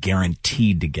 I'm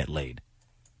guaranteed to get laid.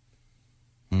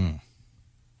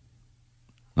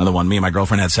 Another one, me and my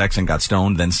girlfriend had sex and got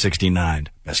stoned, then 69.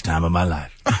 Best time of my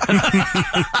life.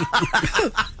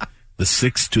 The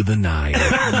 6 to the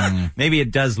 9. Maybe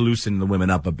it does loosen the women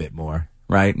up a bit more,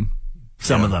 right?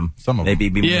 Some of them. Maybe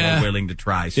be more willing to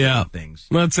try certain things.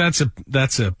 Well, that's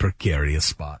a precarious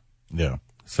spot. Yeah.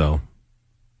 So.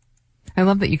 I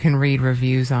love that you can read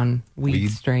reviews on weed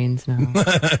strains now.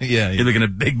 Yeah. You're looking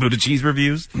at Big Buddha cheese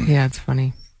reviews? Yeah, it's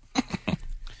funny.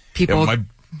 People my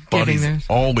buddy's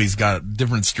always got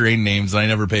different strain names, and I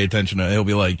never pay attention to it. He'll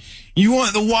be like, you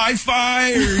want the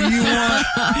Wi-Fi, or you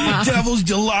want Devil's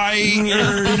Delight,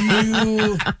 or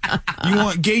you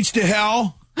want Gates to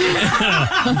Hell?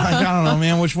 I don't know,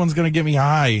 man. Which one's going to get me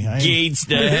high? Gates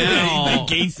to Hell.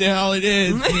 Gates to Hell it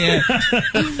is. Yeah.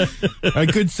 I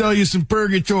could sell you some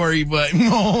purgatory, but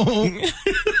no.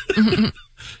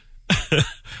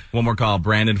 One more call.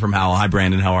 Brandon from Howell. Hi,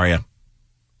 Brandon. How are you?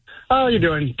 How are you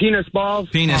doing? Penis balls?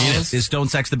 Penis. Is stone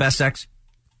sex the best sex?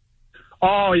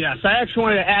 Oh, yes. I actually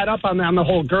wanted to add up on the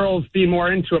whole girls be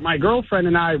more into it. My girlfriend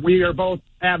and I, we are both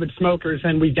avid smokers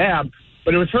and we dab.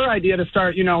 But it was her idea to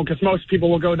start, because most people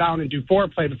will go down and do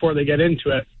foreplay before they get into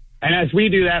it. And as we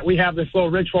do that, we have this little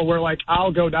ritual where, like,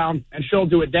 I'll go down and she'll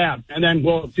do a dab. And then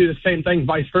we'll do the same thing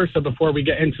vice versa before we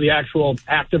get into the actual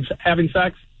act of having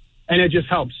sex. And it just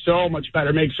helps so much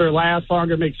better. Makes her last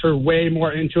longer, makes her way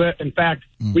more into it. In fact,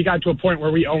 we got to a point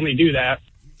where we only do that.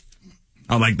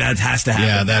 Oh, like that has to happen.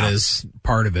 Yeah, that is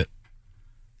part of it.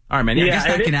 All right, man. Yeah, I guess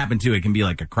that can happen, too. It can be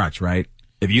like a crutch, right?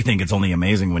 If you think it's only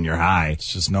amazing when you're high.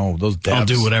 It's just, no, those dabs. I'll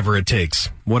do whatever it takes.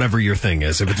 Whatever your thing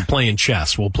is. If it's playing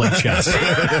chess, we'll play chess.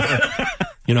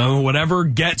 Whatever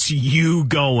gets you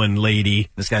going, lady.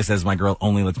 This guy says my girl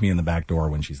only lets me in the back door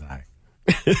when she's high.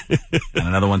 And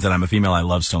another one said, I'm a female. I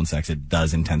love stone sex. It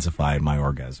does intensify my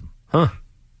orgasm. Huh.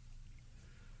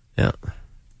 Yeah.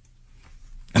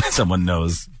 And someone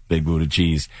knows big booty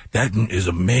cheese. That is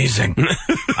amazing.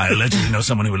 I allegedly know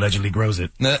someone who allegedly grows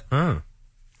it.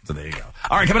 So there you go.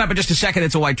 All right, coming up in just a second,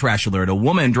 it's a white trash alert. A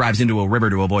woman drives into a river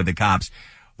to avoid the cops.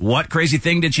 What crazy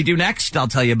thing did she do next? I'll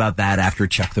tell you about that after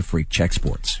Chuck the Freak Check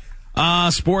Sports.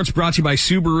 Sports brought to you by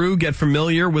Subaru. Get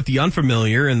familiar with the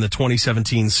unfamiliar in the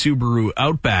 2017 Subaru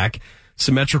Outback.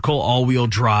 Symmetrical all-wheel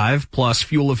drive plus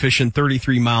fuel-efficient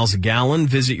 33 miles a gallon.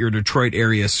 Visit your Detroit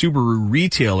area Subaru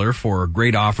retailer for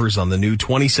great offers on the new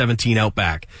 2017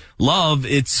 Outback. Love,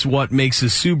 it's what makes a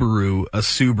Subaru a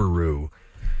Subaru.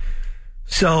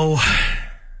 So,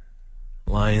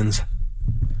 Lions,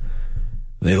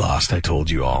 they lost. I told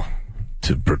you all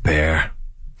to prepare.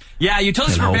 Yeah, you told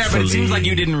us to prepare, but it seems like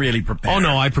you didn't really prepare. Oh,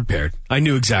 no, I prepared. I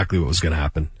knew exactly what was going to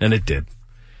happen, and it did.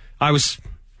 I was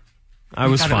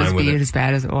fine with it. As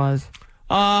bad as it was.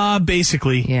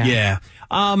 Basically, yeah.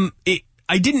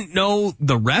 I didn't know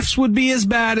the refs would be as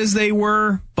bad as they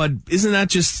were, but doesn't that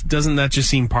just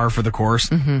seem par for the course?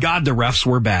 Mm-hmm. God, the refs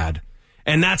were bad.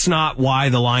 And that's not why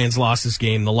the Lions lost this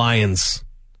game. The Lions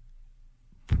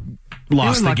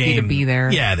lost the game. They were lucky to be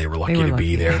there. Yeah, they were lucky to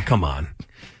be there. Come on.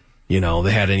 They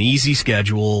had an easy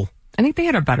schedule. I think they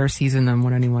had a better season than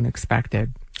what anyone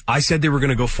expected. I said they were going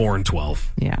to go 4-12.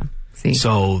 Yeah. See.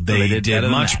 So they did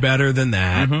much better than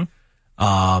that.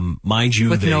 Mm-hmm. Mind you,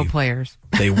 with no players.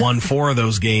 They won 4 of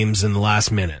those games in the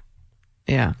last minute.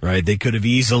 Yeah. Right? They could have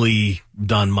easily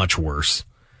done much worse.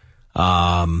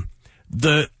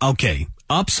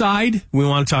 Upside, we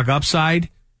want to talk upside.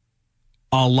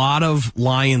 A lot of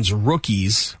Lions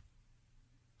rookies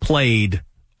played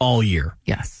all year.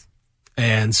 Yes.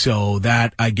 And so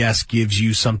that, I guess, gives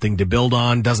you something to build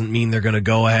on. Doesn't mean they're going to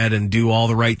go ahead and do all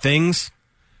the right things,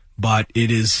 but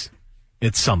it's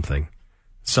something.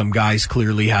 Some guys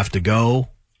clearly have to go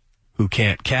who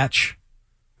can't catch,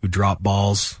 who drop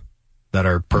balls that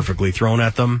are perfectly thrown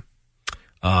at them.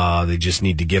 They just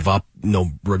need to give up,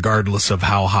 regardless of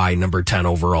how high number 10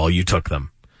 overall you took them.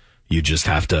 You just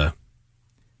have to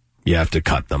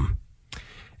cut them.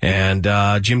 And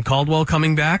Jim Caldwell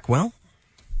coming back, well.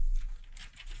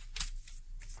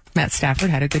 Matt Stafford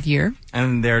had a good year.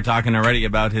 And they're talking already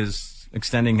about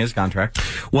extending his contract.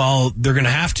 Well, they're going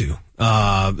to have to.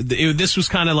 This was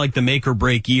kind of like the make or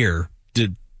break year,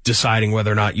 deciding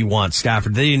whether or not you want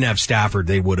Stafford. They didn't have Stafford,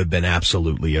 they would have been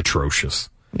absolutely atrocious.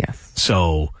 Yes.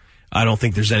 So I don't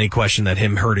think there's any question that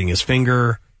him hurting his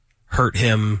finger hurt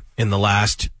him in the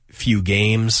last few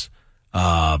games.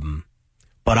 But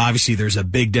obviously there's a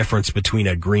big difference between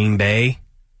a Green Bay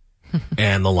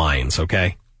and the Lions,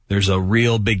 okay? There's a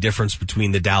real big difference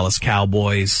between the Dallas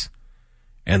Cowboys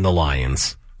and the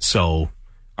Lions. So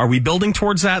are we building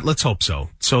towards that? Let's hope so.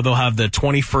 So they'll have the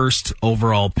 21st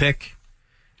overall pick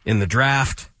in the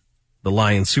draft, the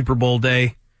Lions Super Bowl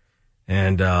day,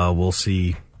 and we'll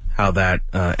see how that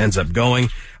ends up going.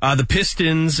 The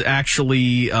Pistons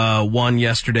actually won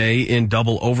yesterday in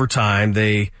double overtime.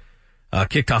 They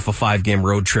kicked off a 5-game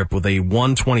road trip with a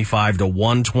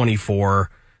 125-124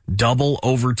 double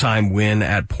overtime win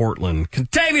at Portland.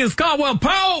 Contavious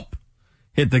Caldwell-Pope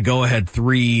hit the go-ahead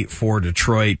 3 for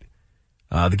Detroit.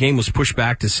 The game was pushed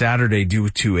back to Saturday due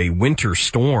to a winter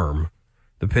storm.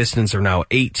 The Pistons are now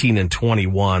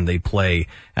 18-21. They play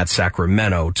at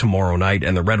Sacramento tomorrow night,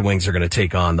 and the Red Wings are going to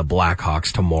take on the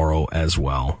Blackhawks tomorrow as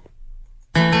well.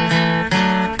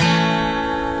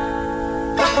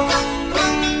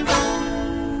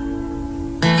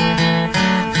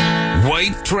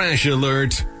 White trash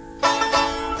alert.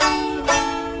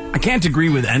 I can't agree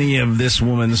with any of this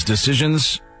woman's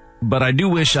decisions. but I do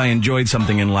wish I enjoyed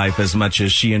something in life as much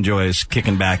as she enjoys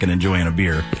kicking back and enjoying a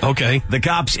beer. Okay. The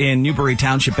cops in Newbury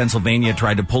Township, Pennsylvania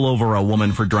tried to pull over a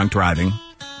woman for drunk driving,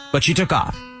 but she took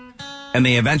off. And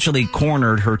they eventually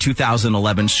cornered her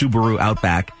 2011 Subaru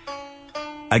Outback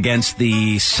against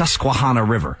the Susquehanna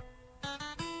River.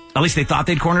 At least they thought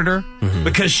they'd cornered her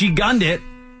because she gunned it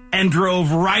and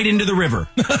drove right into the river.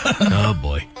 Oh,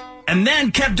 boy. And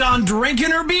then kept on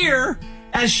drinking her beer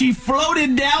as she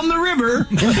floated down the river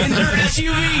in her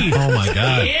SUV. Oh, my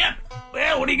God. Yep.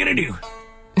 Well, what are you going to do?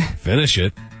 Finish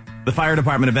it. The fire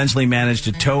department eventually managed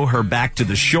to tow her back to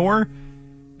the shore.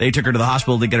 They took her to the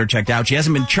hospital to get her checked out. She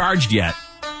hasn't been charged yet,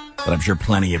 but I'm sure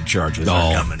plenty of charges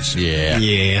are coming soon.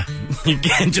 Yeah. You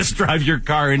can't just drive your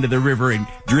car into the river and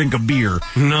drink a beer.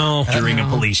 No. During a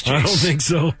police chase. I don't think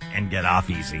so. And get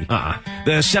off easy.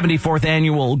 The 74th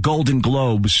annual Golden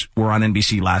Globes were on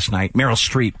NBC last night. Meryl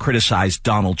Streep criticized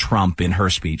Donald Trump in her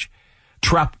speech.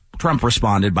 Trump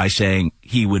responded by saying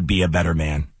he would be a better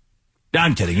man.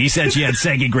 I'm kidding. He said she had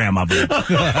saggy grandma boobs.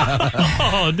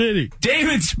 Oh, did he?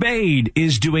 David Spade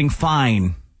is doing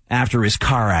fine after his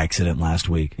car accident last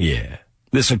week. Yeah.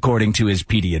 This according to his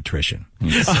pediatrician.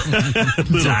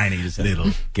 Tiny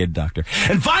little kid doctor.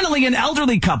 And finally, an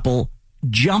elderly couple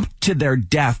jumped to their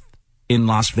death in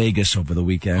Las Vegas over the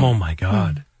weekend. Oh, my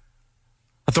God.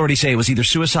 Authorities say it was either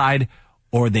suicide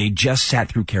or they just sat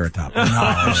through Carrot Top. No,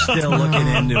 they're still looking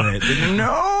into it.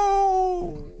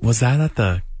 No. Was that at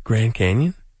the Grand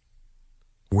Canyon?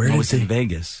 Where no, did it's in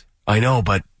Vegas. I know,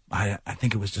 but I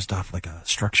think it was just off like a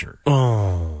structure.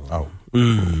 Oh.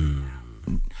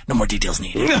 No more details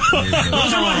needed. Those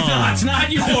are my thoughts,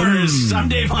 not yours. I'm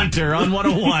Dave Hunter on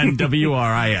 101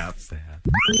 WRIF.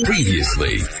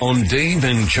 Previously on Dave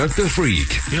and Chuck the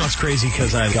Freak. You know, it's crazy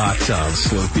because I got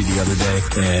Slurpee the other day,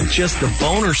 and just the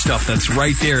boner stuff that's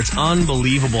right there. It's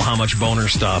unbelievable how much boner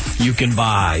stuff you can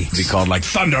buy. It'd be called like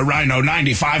Thunder Rhino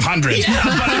 9500. Yeah,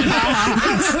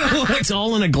 but it's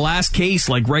all in a glass case,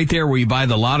 like right there where you buy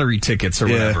the lottery tickets or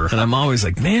whatever. And I'm always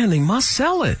like, man, they must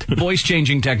sell it.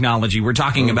 Voice-changing technology. We're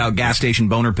talking about gas station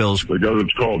boner pills. They got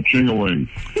it's called Ching-a-ling.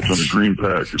 It's in a green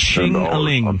pack. It's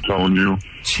 $10. I'm telling you.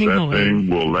 That thing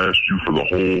will last you for the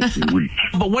whole week.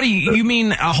 But what do you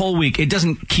mean a whole week? It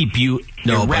doesn't keep you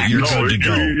erect. But you're good to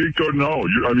go.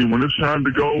 I mean, when it's time to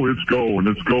go, it's go. And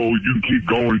it's go. You can keep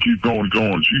going. She's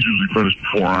usually finished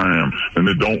before I am. And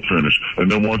then don't finish. And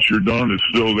then once you're done, it's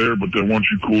still there. But then once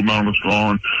you cool down, it's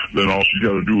gone. Then all she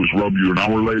got to do is rub you an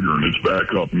hour later and it's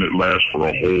back up. And it lasts for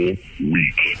a whole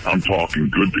week. I'm talking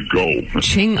good to go.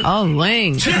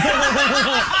 Ching-a-ling.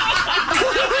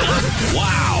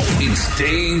 Wow. It's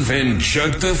Dave and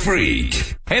Chuck the Freak.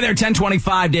 Hey there,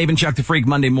 1025, Dave and Chuck the Freak,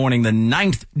 Monday morning, the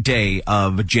 9th day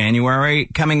of January.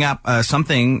 Coming up,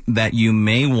 something that you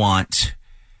may want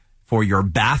for your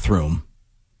bathroom.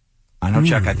 I know,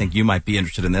 Chuck, I think you might be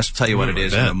interested in this. I'll tell you what it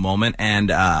is in a moment. And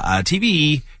a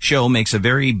TV show makes a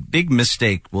very big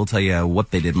mistake. We'll tell you what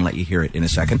they did and let you hear it in a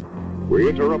second. We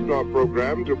interrupt our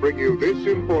program to bring you this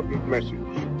important message.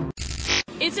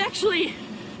 It's actually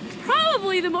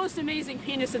probably the most amazing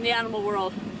penis in the animal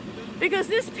world, because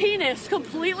this penis,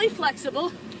 completely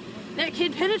flexible, that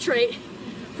can penetrate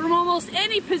from almost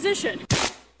any position.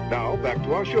 Now back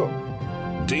to our show.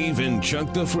 Dave and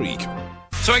Chuck the Freak.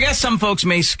 So I guess some folks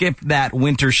may skip that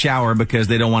winter shower because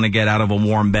they don't want to get out of a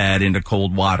warm bed into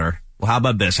cold water. Well, how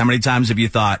about this? How many times have you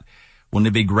thought, wouldn't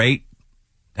it be great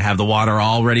to have the water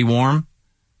already warm?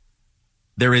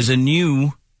 There is a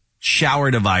new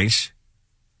shower device,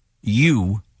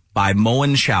 by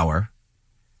Moen Shower,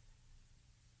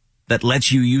 that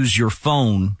lets you use your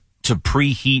phone to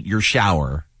preheat your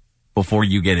shower before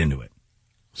you get into it.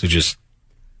 So just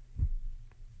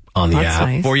on the app.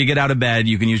 Nice. Before you get out of bed,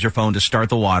 you can use your phone to start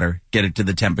the water, get it to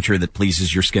the temperature that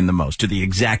pleases your skin the most, to the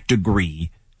exact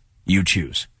degree you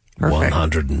choose. Perfect.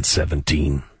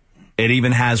 117. It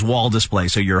even has wall display,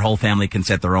 so your whole family can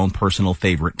set their own personal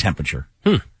favorite temperature.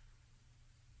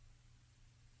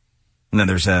 And then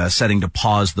there's a setting to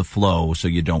pause the flow so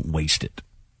you don't waste it,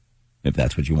 if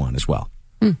that's what you want as well.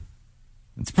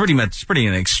 It's pretty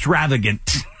an extravagant.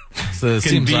 So it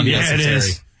seems unnecessary. Yeah, it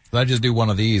is. So I just do one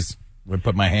of these. We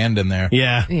put my hand in there.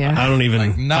 Yeah. I don't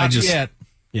even. Not yet.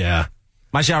 Yeah.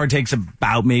 My shower takes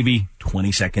about maybe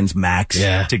 20 seconds max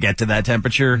to get to that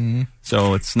temperature.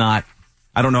 So it's not.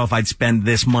 I don't know if I'd spend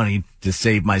this money to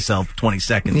save myself 20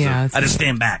 seconds. Yeah, so I just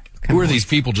stand back. Who are these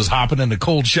people just hopping into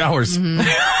cold showers? Every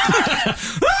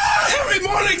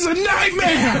morning's a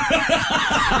nightmare.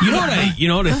 You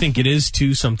know what I think it is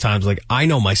too sometimes? Like, I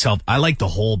know myself, I like the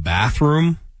whole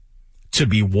bathroom to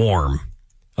be warm.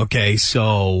 Okay,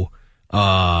 so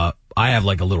I have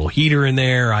like a little heater in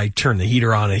there. I turn the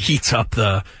heater on, it heats up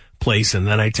the place and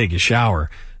then I take a shower.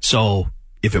 So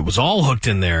if it was all hooked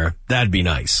in there, that'd be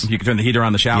nice. You could turn the heater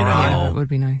on the shower. Yeah, that would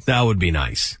be nice. That would be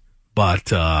nice.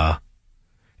 But, and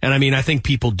I mean, I think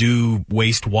people do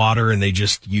waste water and they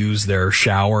just use their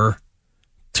shower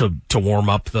to warm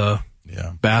up the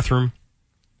bathroom.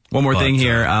 One more thing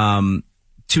here.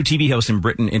 2 TV hosts in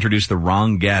Britain introduced the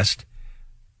wrong guest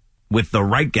with the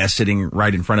right guest sitting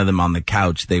right in front of them on the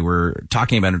couch. They were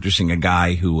talking about introducing a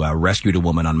guy who rescued a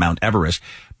woman on Mount Everest,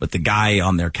 but the guy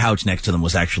on their couch next to them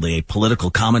was actually a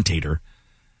political commentator.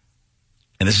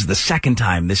 And this is the second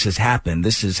time this has happened.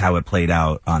 This is how it played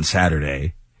out on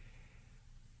Saturday.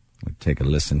 We'll take a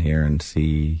listen here and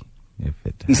see if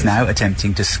it... He's now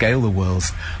attempting to scale the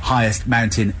world's highest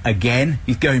mountain again.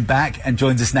 He's going back and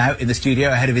joins us now in the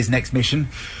studio ahead of his next mission.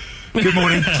 Good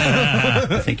morning.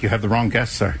 I think you have the wrong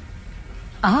guest, sir.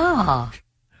 Ah,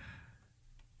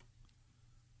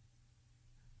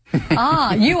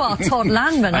 you are Todd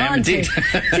Landman, aren't you? Do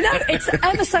you know, it's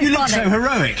ever so funny. You look so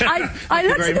heroic. I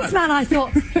looked at this man, I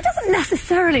thought, he doesn't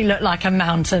necessarily look like a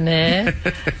mountaineer.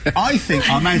 I think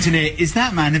our mountaineer is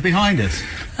that man behind us.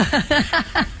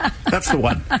 That's the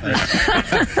one.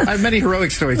 I have many heroic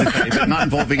stories to tell you, but not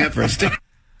involving Everest.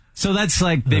 So that's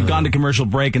like they've gone to commercial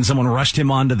break and someone rushed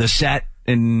him onto the set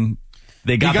and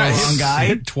they got the wrong guy.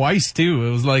 Hit twice too. It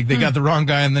was like they got the wrong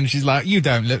guy, and then she's like, "You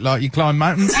don't look like you climb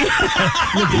mountains. Look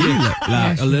at you, look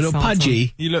like a little pudgy.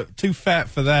 Awesome. You look too fat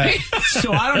for that."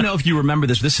 So I don't know if you remember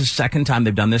this. This is the second time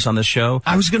they've done this on the show.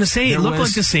 I was going to say it looked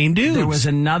like the same dude. There was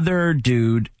another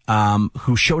dude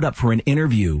who showed up for an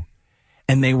interview,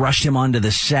 and they rushed him onto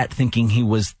the set thinking he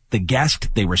was the guest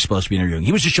they were supposed to be interviewing.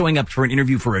 He was just showing up for an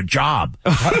interview for a job.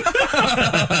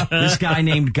 This guy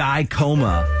named Guy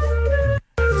Coma.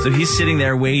 So he's sitting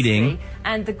there waiting.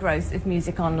 And the growth of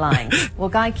music online. Well,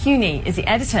 Guy Cuny is the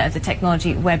editor of the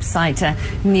technology website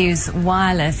News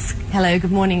Wireless. Hello,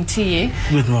 good morning to you.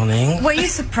 Good morning. Were you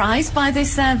surprised by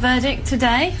this verdict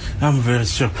today? I'm very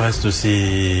surprised to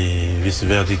see this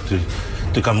verdict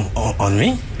to come on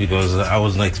me, because I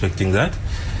was not expecting that.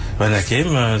 When I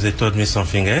came, they told me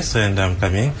something else, and I'm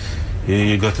coming.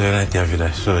 You got an interview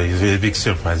there, so it's a big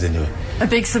surprise anyway. A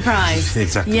big surprise.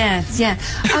 Exactly. Yeah.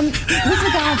 With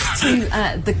regards to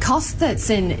the cost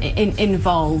that's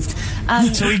involved.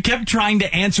 So he kept trying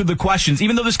to answer the questions,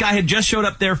 even though this guy had just showed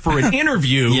up there for an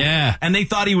interview. Yeah. And they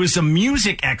thought he was a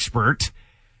music expert.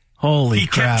 Holy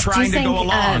crap. He kept trying to go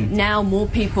along. Now more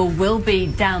people will be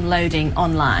downloading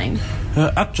online?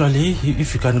 Actually,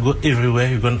 if you can go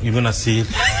everywhere, you're gonna see a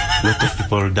lot of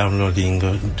people downloading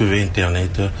to the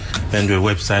internet and the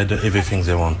website, everything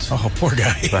they want. Oh, poor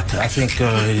guy. But I think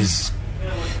it's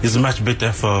much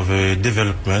better for the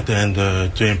development and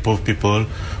to improve people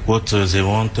what they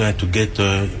want and to get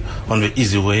on the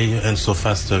easy way and so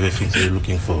fast the things they're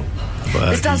looking for.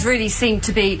 This does really seem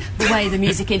to be the way the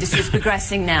music industry is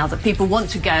progressing now, that people want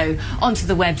to go onto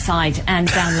the website and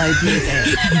download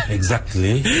music.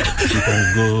 Exactly. You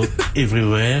can go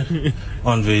everywhere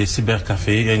on the cyber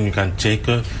cafe and you can check.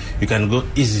 You can go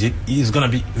easy. It's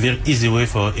going to be very easy way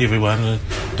for everyone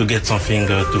to get something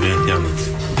to the internet.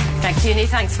 Thank you,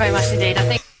 thanks very much indeed. I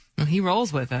think he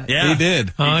rolls with it. Yeah. He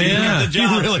did. Oh, yeah. He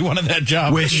really wanted that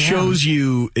job. Which shows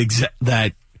you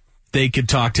that they could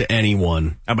talk to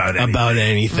anyone about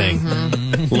anything.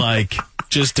 Mm-hmm. Like,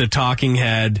 just a talking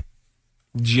head.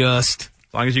 Just.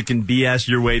 As long as you can BS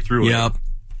your way through it.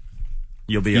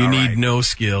 You'll be all right. You need no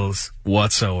skills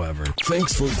whatsoever.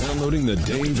 Thanks for downloading the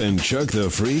Dave and Chuck the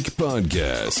Freak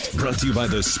podcast. Brought to you by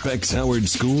the Specs Howard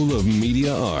School of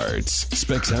Media Arts.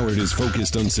 Specs Howard is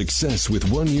focused on success with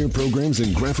 1-year programs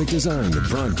in graphic design,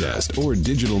 broadcast, or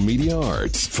digital media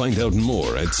arts. Find out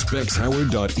more at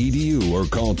specshoward.edu or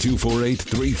call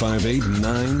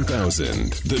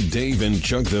 248-358-9000. The Dave and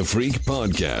Chuck the Freak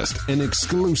podcast, an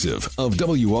exclusive of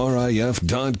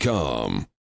WRIF.com.